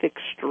pretty thick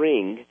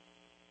string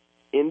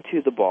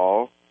into the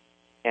ball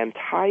and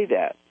tie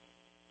that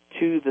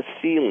to the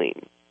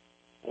ceiling,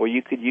 or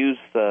you could use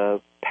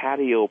the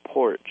patio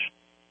porch.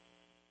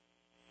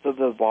 So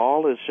the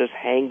ball is just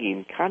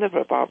hanging kind of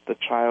about the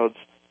child's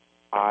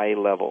eye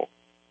level.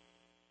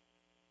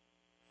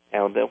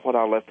 And then what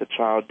I'll let the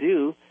child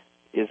do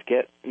is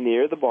get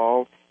near the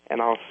ball,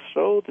 and I'll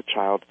show the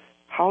child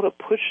how to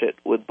push it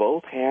with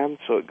both hands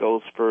so it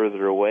goes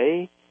further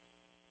away,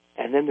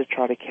 and then to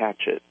try to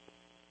catch it.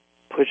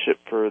 Push it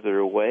further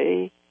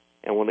away,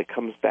 and when it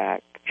comes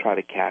back, try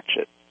to catch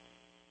it.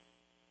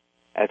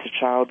 As a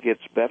child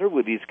gets better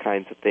with these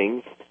kinds of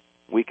things,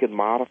 we can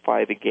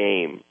modify the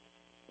game.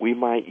 We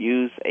might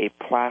use a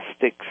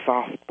plastic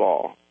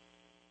softball,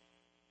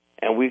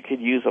 and we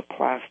could use a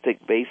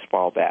plastic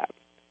baseball bat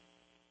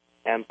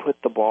and put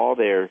the ball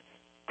there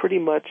pretty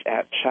much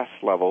at chest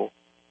level,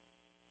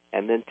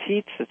 and then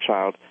teach the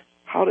child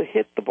how to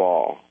hit the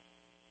ball.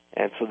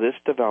 And so this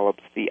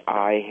develops the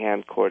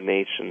eye-hand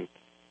coordination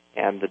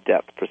and the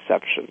depth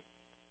perception.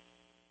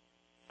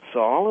 So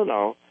all in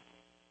all,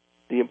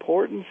 the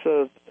importance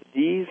of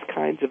these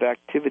kinds of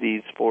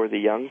activities for the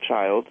young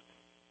child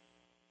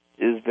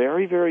is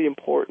very, very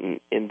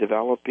important in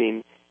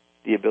developing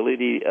the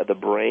ability of the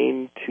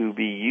brain to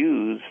be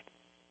used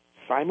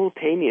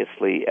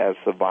simultaneously as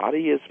the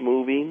body is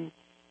moving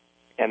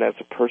and as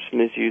a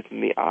person is using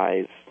the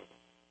eyes.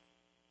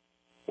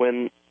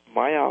 When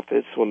my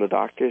office, when the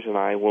doctors and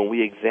I, when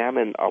we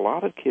examine a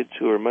lot of kids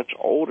who are much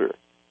older,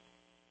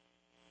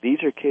 these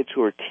are kids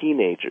who are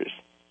teenagers,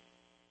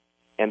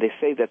 and they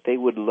say that they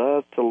would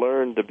love to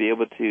learn to be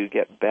able to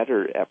get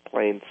better at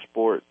playing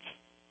sports.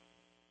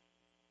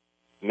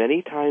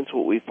 Many times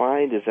what we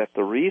find is that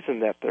the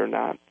reason that they're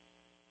not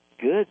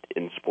good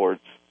in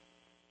sports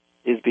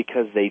is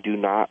because they do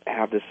not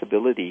have this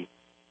ability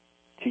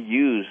to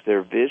use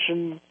their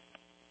vision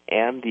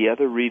and the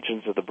other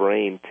regions of the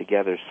brain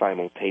together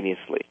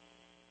simultaneously.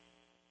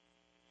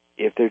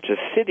 if they're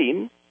just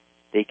sitting,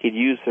 they could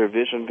use their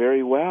vision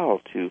very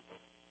well to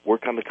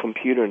work on the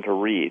computer and to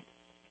read.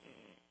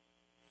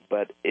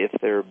 But if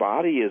their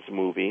body is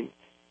moving,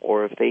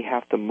 or if they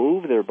have to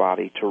move their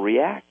body to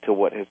react to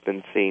what has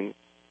been seen,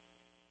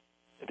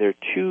 they're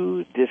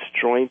two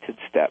disjointed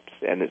steps,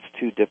 and it's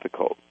too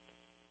difficult.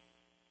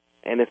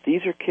 And if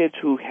these are kids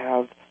who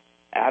have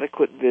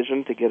adequate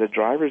vision to get a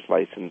driver's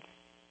license,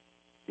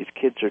 these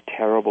kids are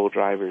terrible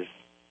drivers.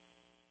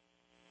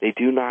 They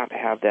do not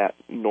have that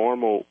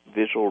normal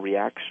visual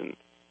reaction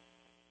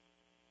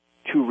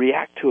to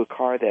react to a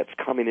car that's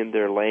coming in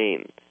their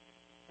lane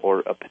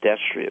or a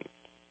pedestrian.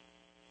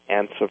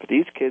 And so for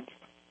these kids,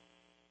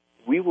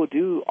 we will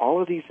do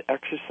all of these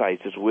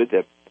exercises with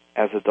them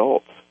as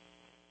adults,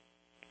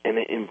 and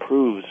it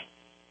improves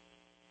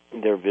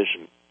their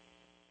vision.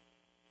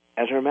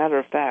 As a matter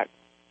of fact,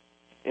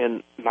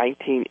 in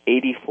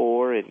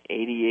 1984 and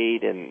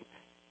 88, and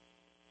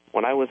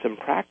when I was in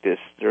practice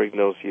during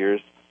those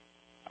years,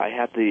 I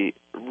had the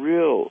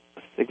real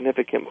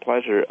significant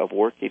pleasure of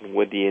working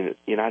with the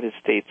United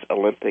States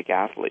Olympic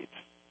athletes.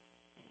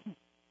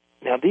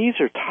 Now, these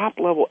are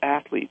top-level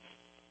athletes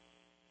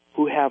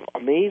who have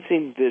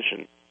amazing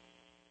vision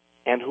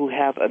and who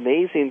have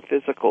amazing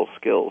physical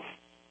skills,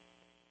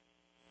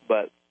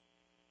 but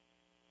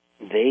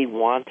they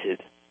wanted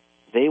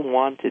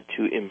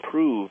to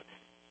improve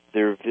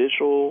their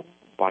visual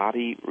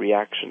body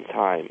reaction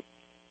time.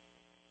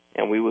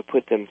 And we would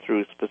put them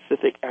through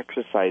specific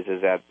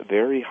exercises at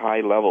very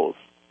high levels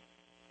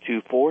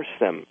to force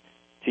them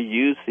to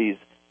use these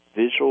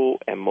visual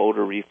and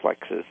motor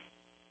reflexes.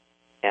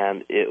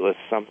 And it was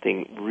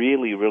something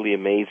really, really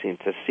amazing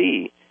to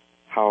see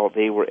how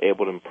they were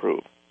able to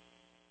improve.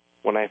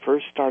 When I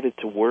first started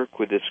to work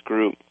with this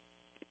group,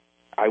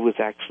 I was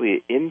actually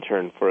an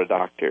intern for a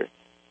doctor.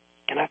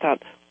 And I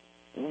thought,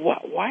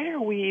 why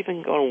are we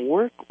even going to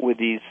work with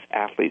these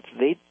athletes?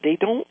 They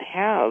don't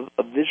have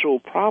a visual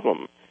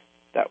problem.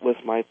 That was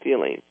my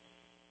feeling.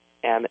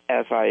 And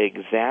as I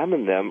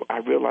examined them, I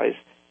realized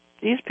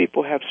these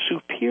people have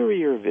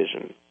superior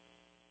vision.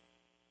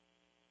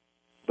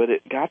 But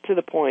it got to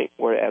the point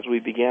where as we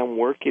began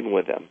working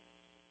with them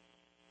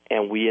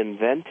and we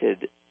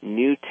invented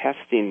new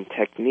testing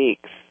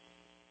techniques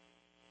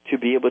to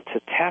be able to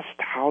test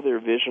how their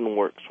vision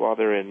works while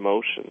they're in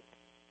motion,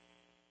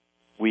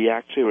 we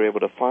actually were able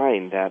to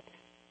find that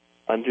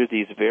under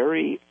these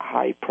very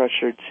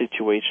high-pressured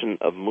situations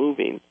of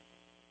moving,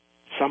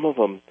 some of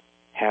them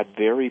had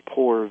very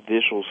poor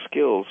visual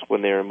skills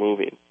when they were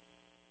moving.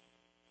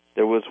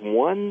 There was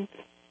one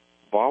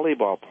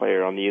volleyball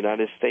player on the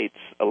United States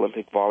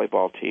Olympic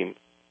volleyball team.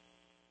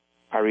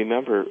 I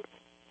remember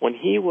when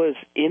he was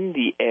in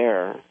the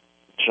air,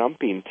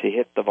 jumping to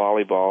hit the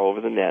volleyball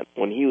over the net,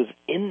 when he was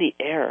in the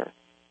air,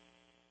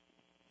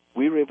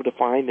 we were able to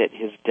find that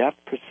his depth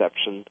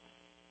perception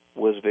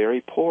was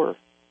very poor.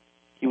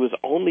 He was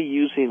only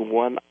using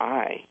one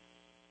eye.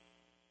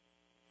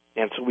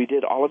 And so we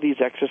did all of these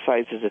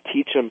exercises to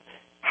teach him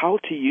how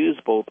to use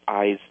both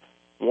eyes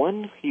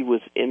when he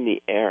was in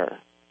the air.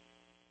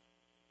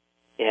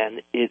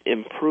 And it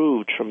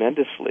improved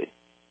tremendously.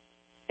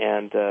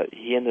 And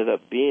he ended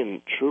up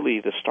being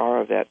truly the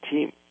star of that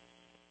team.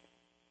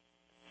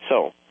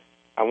 So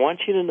I want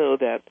you to know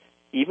that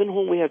even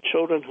when we have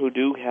children who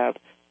do have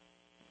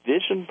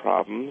vision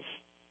problems,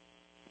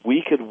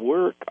 we could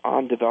work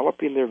on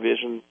developing their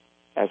vision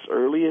as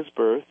early as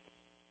birth,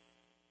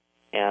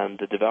 and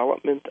the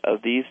development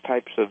of these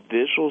types of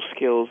visual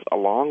skills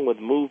along with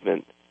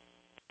movement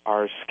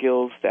are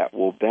skills that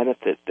will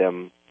benefit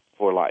them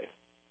for life.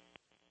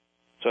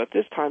 So at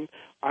this time,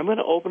 I'm going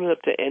to open it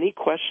up to any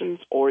questions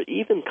or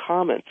even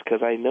comments,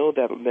 because I know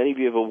that many of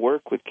you have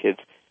worked with kids.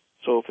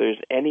 So if there's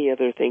any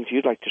other things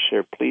you'd like to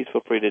share, please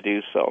feel free to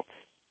do so.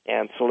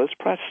 And so let's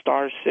press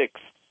 *6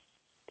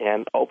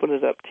 and open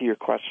it up to your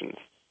questions.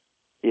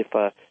 If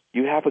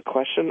you have a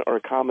question or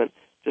a comment,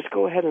 just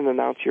go ahead and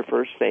announce your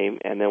first name,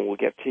 and then we'll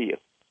get to you.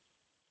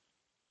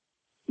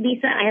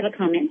 Lisa, I have a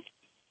comment.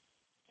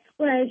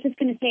 Well, I was just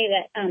going to say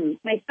that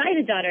my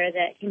sighted daughter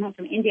that came home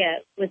from India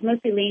was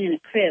mostly laying in a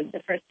crib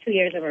the first 2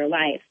 years of her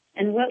life.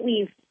 And what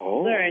we've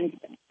learned,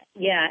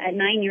 at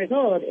 9 years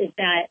old, is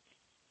that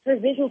her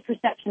visual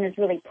perception is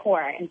really poor.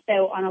 And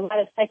so on a lot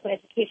of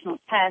psychoeducational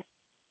tests,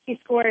 she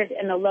scored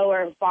in the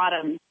lower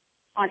bottom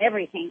on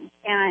everything.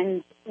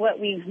 And what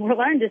we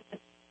learned is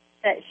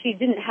that she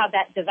didn't have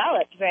that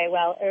developed very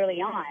well early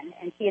on,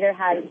 and she either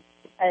has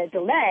a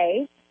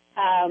delay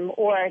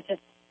or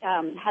just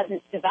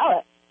hasn't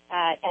developed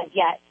as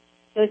yet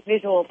those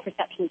visual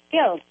perception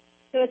skills.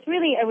 So it's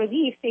really a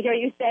relief to hear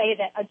you say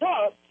that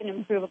adults can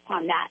improve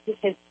upon that,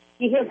 because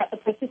you hear about the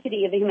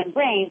plasticity of the human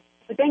brain,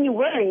 but then you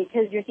worry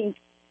because you're thinking,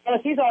 oh,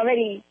 she's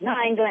already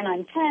 9 going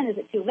on 10, is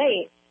it too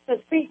late? So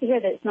it's great to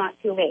hear that it's not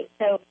too late.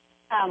 So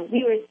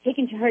we were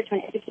taking her to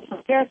an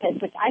educational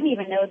therapist, which I didn't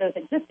even know those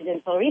existed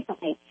until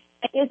recently.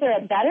 Is there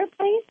a better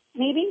place,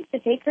 maybe, to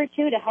take her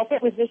to help her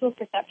with visual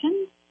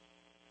perception?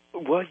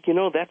 Well,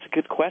 that's a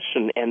good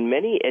question. And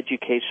many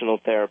educational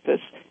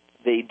therapists,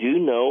 they do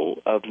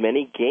know of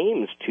many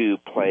games to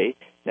play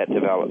that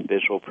develop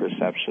visual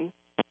perception.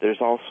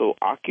 There's also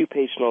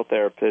occupational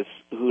therapists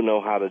who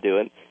know how to do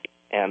it,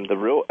 and the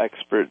real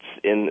experts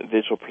in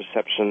visual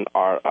perception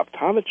are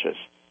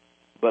optometrists.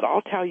 But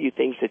I'll tell you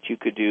things that you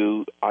could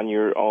do on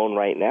your own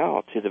right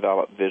now to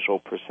develop visual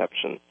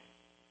perception.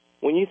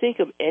 When you think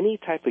of any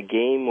type of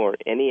game or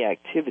any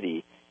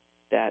activity,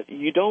 that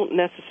you don't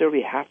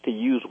necessarily have to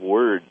use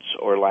words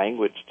or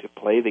language to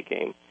play the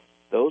game.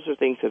 Those are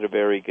things that are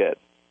very good.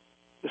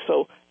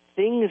 So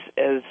things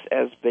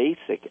as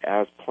basic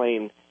as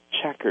playing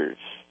checkers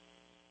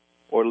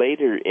or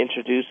later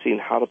introducing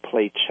how to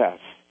play chess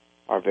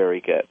are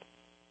very good.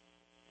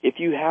 If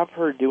you have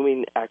her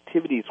doing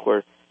activities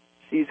where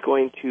she's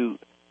going to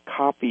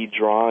copy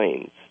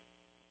drawings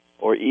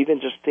or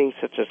even just things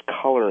such as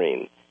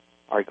coloring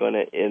are going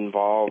to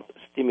involve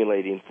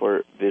stimulating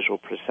for visual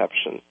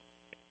perception.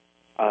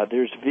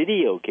 There's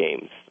video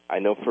games. I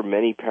know for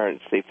many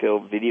parents they feel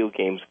video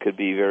games could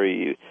be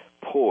very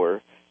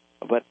poor,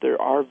 but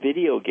there are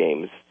video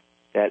games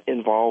that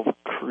involve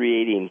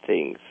creating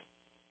things.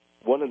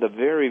 One of the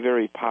very,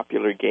 very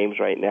popular games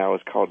right now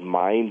is called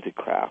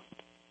Minecraft,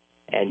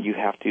 and you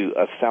have to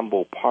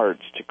assemble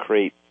parts to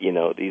create,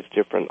 these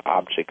different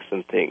objects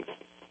and things.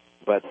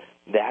 But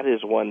that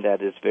is one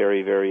that is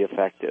very, very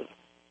effective.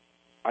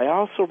 I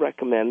also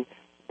recommend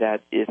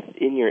that if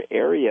in your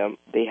area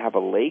they have a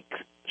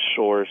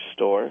Lakeshore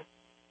store,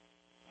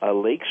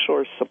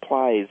 Lakeshore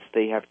Supplies,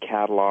 they have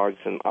catalogs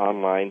and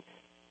online,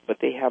 but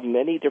they have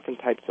many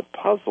different types of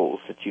puzzles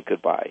that you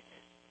could buy.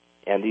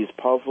 And these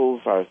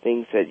puzzles are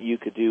things that you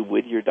could do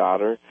with your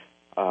daughter.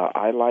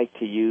 I like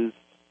to use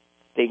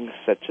things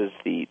such as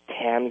the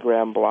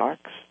Tangram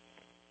blocks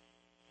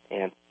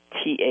and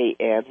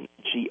Tangram,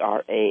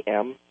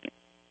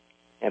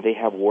 and they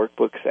have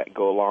workbooks that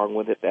go along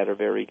with it that are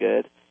very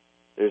good.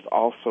 There's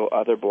also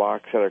other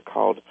blocks that are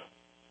called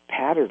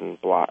pattern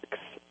blocks.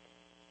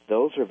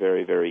 Those are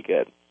very, very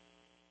good.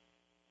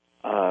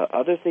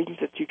 Other things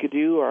that you could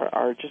do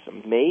are just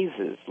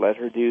mazes. Let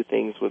her do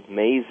things with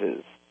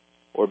mazes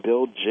or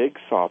build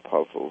jigsaw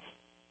puzzles.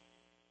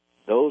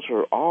 Those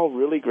are all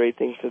really great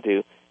things to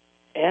do.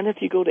 And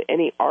if you go to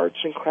any arts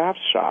and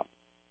crafts shop,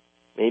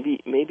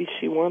 maybe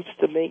she wants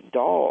to make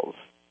dolls.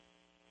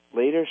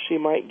 Later she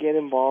might get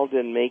involved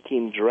in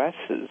making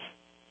dresses,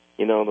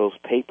 those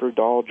paper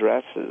doll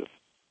dresses.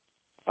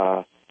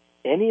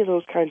 Any of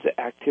those kinds of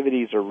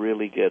activities are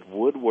really good.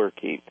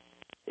 Woodworking,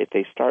 if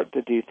they start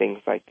to do things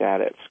like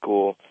that at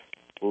school.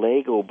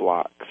 Lego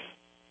blocks,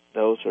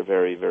 those are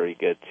very, very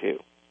good too.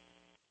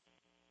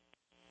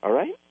 All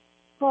right?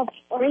 Well,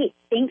 great.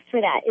 Thanks for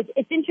that.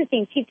 It's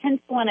interesting. She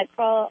tends to want to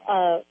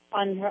crawl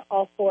on her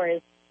all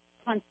fours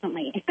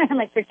constantly,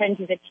 like pretend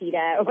she's a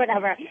cheetah or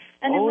whatever.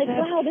 And I'm like,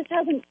 wow, this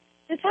hasn't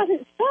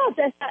stopped.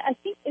 I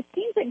think it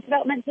seems like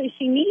developmentally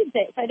she needs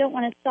it, so I don't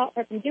want to stop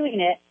her from doing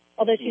it.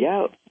 Although she's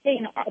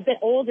getting a bit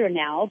older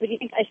now, but do you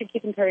think I should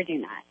keep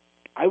encouraging that?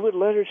 I would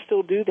let her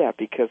still do that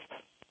because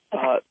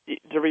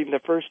during the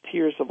first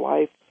years of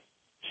life,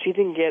 she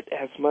didn't get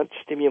as much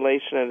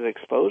stimulation and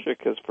exposure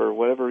because for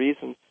whatever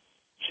reason,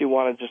 she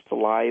wanted just to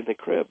lie in the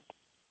crib.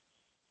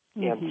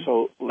 Mm-hmm. And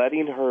so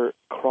letting her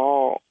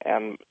crawl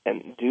and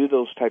do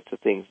those types of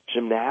things,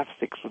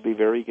 gymnastics would be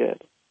very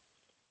good.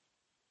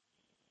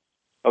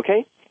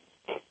 Okay?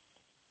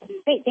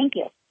 Great, thank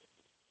you.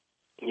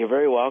 You're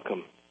very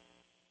welcome.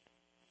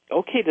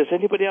 Okay, does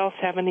anybody else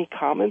have any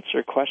comments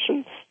or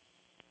questions?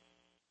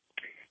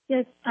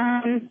 Yes,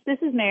 this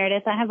is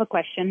Meredith. I have a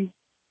question.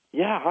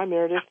 Yeah, hi,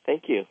 Meredith.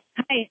 Thank you.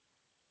 Hi.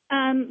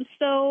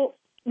 So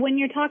when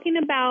you're talking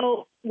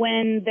about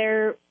when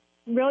they're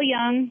real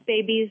young,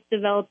 babies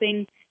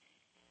developing,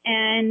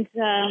 and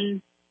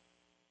to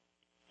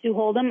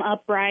hold them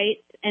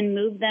upright and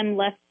move them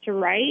left to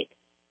right,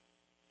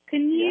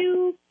 can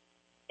you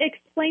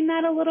explain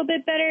that a little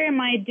bit better? Am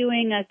I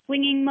doing a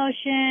swinging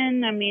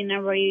motion? I mean,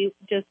 are we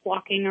just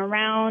walking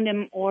around,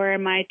 or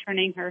am I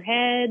turning her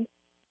head?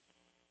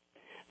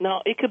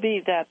 No, it could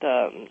be that,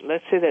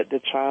 let's say that the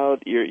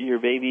child, your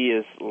baby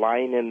is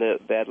lying in the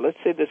bed. Let's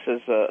say this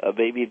is a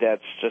baby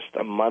that's just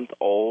a month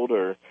old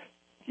or a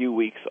few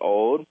weeks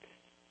old.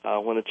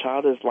 When a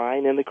child is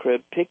lying in the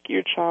crib, pick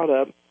your child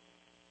up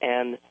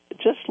and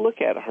just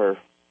look at her.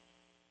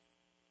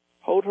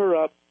 Hold her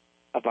up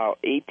about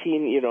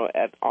 18,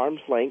 at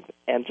arm's length,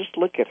 and just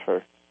look at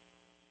her.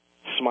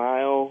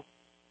 Smile,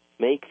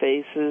 make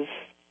faces,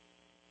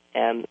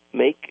 and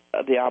make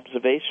the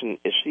observation,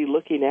 is she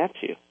looking at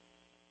you?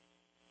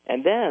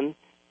 And then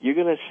you're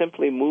going to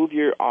simply move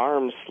your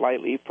arms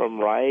slightly from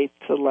right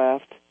to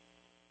left,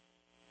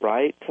 so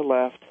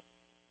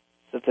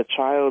that the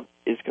child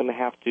is going to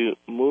have to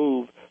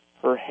move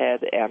her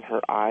head and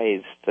her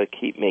eyes to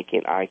keep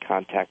making eye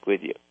contact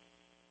with you.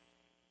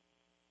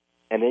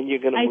 And then you're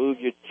going to move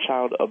your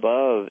child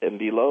above and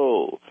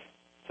below,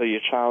 so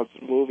your child's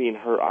moving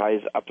her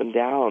eyes up and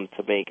down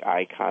to make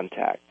eye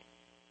contact.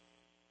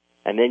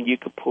 And then you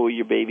could pull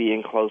your baby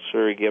in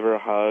closer, give her a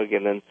hug,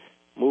 and then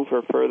move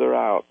her further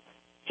out,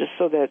 just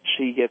so that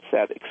she gets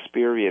that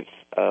experience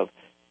of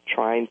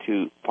trying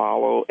to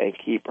follow and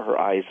keep her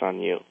eyes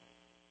on you.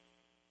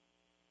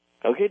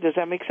 Okay, does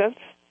that make sense?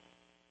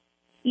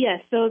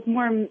 Yes, so it's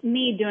more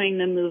me doing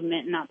the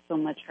movement, not so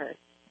much her.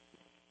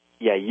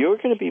 Yeah, you're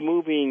going to be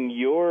moving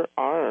your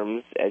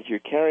arms as you're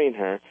carrying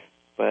her,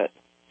 but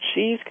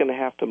she's going to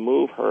have to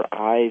move her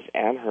eyes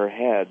and her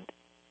head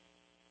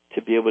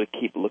to be able to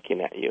keep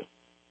looking at you.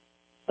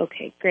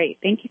 Okay, great.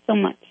 Thank you so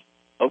much.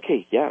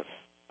 Okay, yes.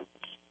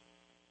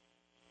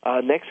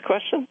 Next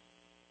question?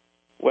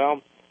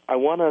 Well, I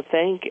want to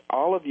thank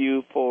all of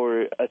you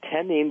for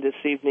attending this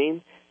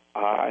evening.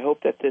 I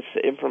hope that this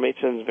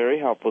information is very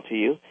helpful to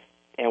you.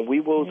 And we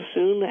will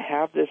soon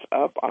have this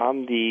up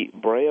on the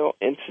Braille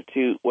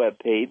Institute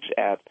webpage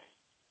at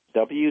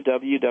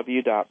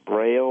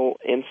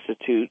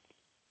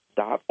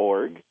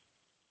www.brailleinstitute.org.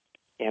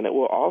 And it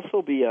will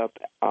also be up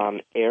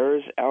on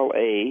AIRS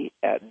LA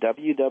at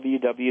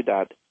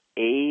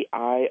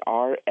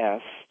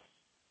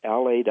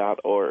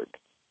www.airsla.org.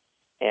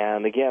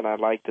 And again, I'd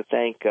like to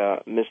thank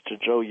Mr.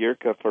 Joe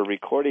Yerka for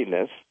recording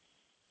this.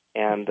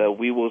 And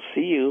we will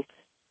see you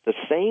the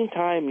same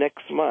time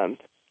next month.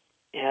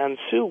 And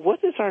Sue,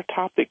 what is our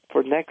topic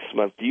for next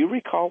month? Do you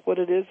recall what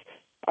it is?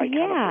 I've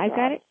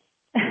got it.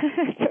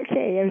 It's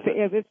okay.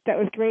 That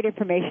was great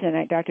information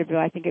tonight, Dr. Bill.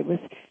 I think it was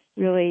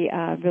really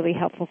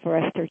helpful for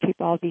us to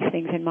keep all these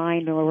things in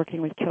mind when we're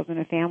working with children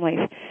and families.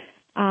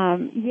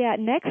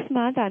 Next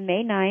month on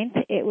May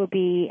 9th, it will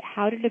be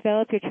how to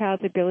develop your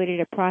child's ability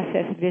to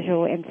process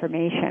visual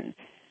information.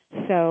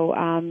 So,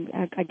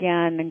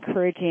 again,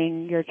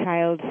 encouraging your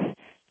child's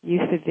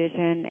use of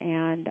vision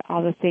and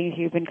all the things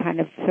you've been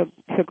kind of so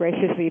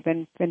graciously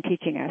been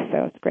teaching us.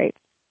 So it's great.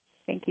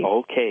 Thank you.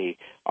 Okay.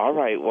 All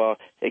right. Well,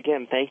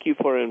 again, thank you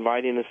for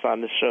inviting us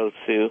on the show,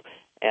 Sue.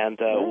 And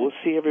we'll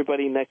see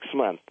everybody next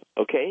month.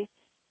 Okay?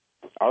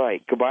 All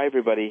right. Goodbye,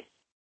 everybody.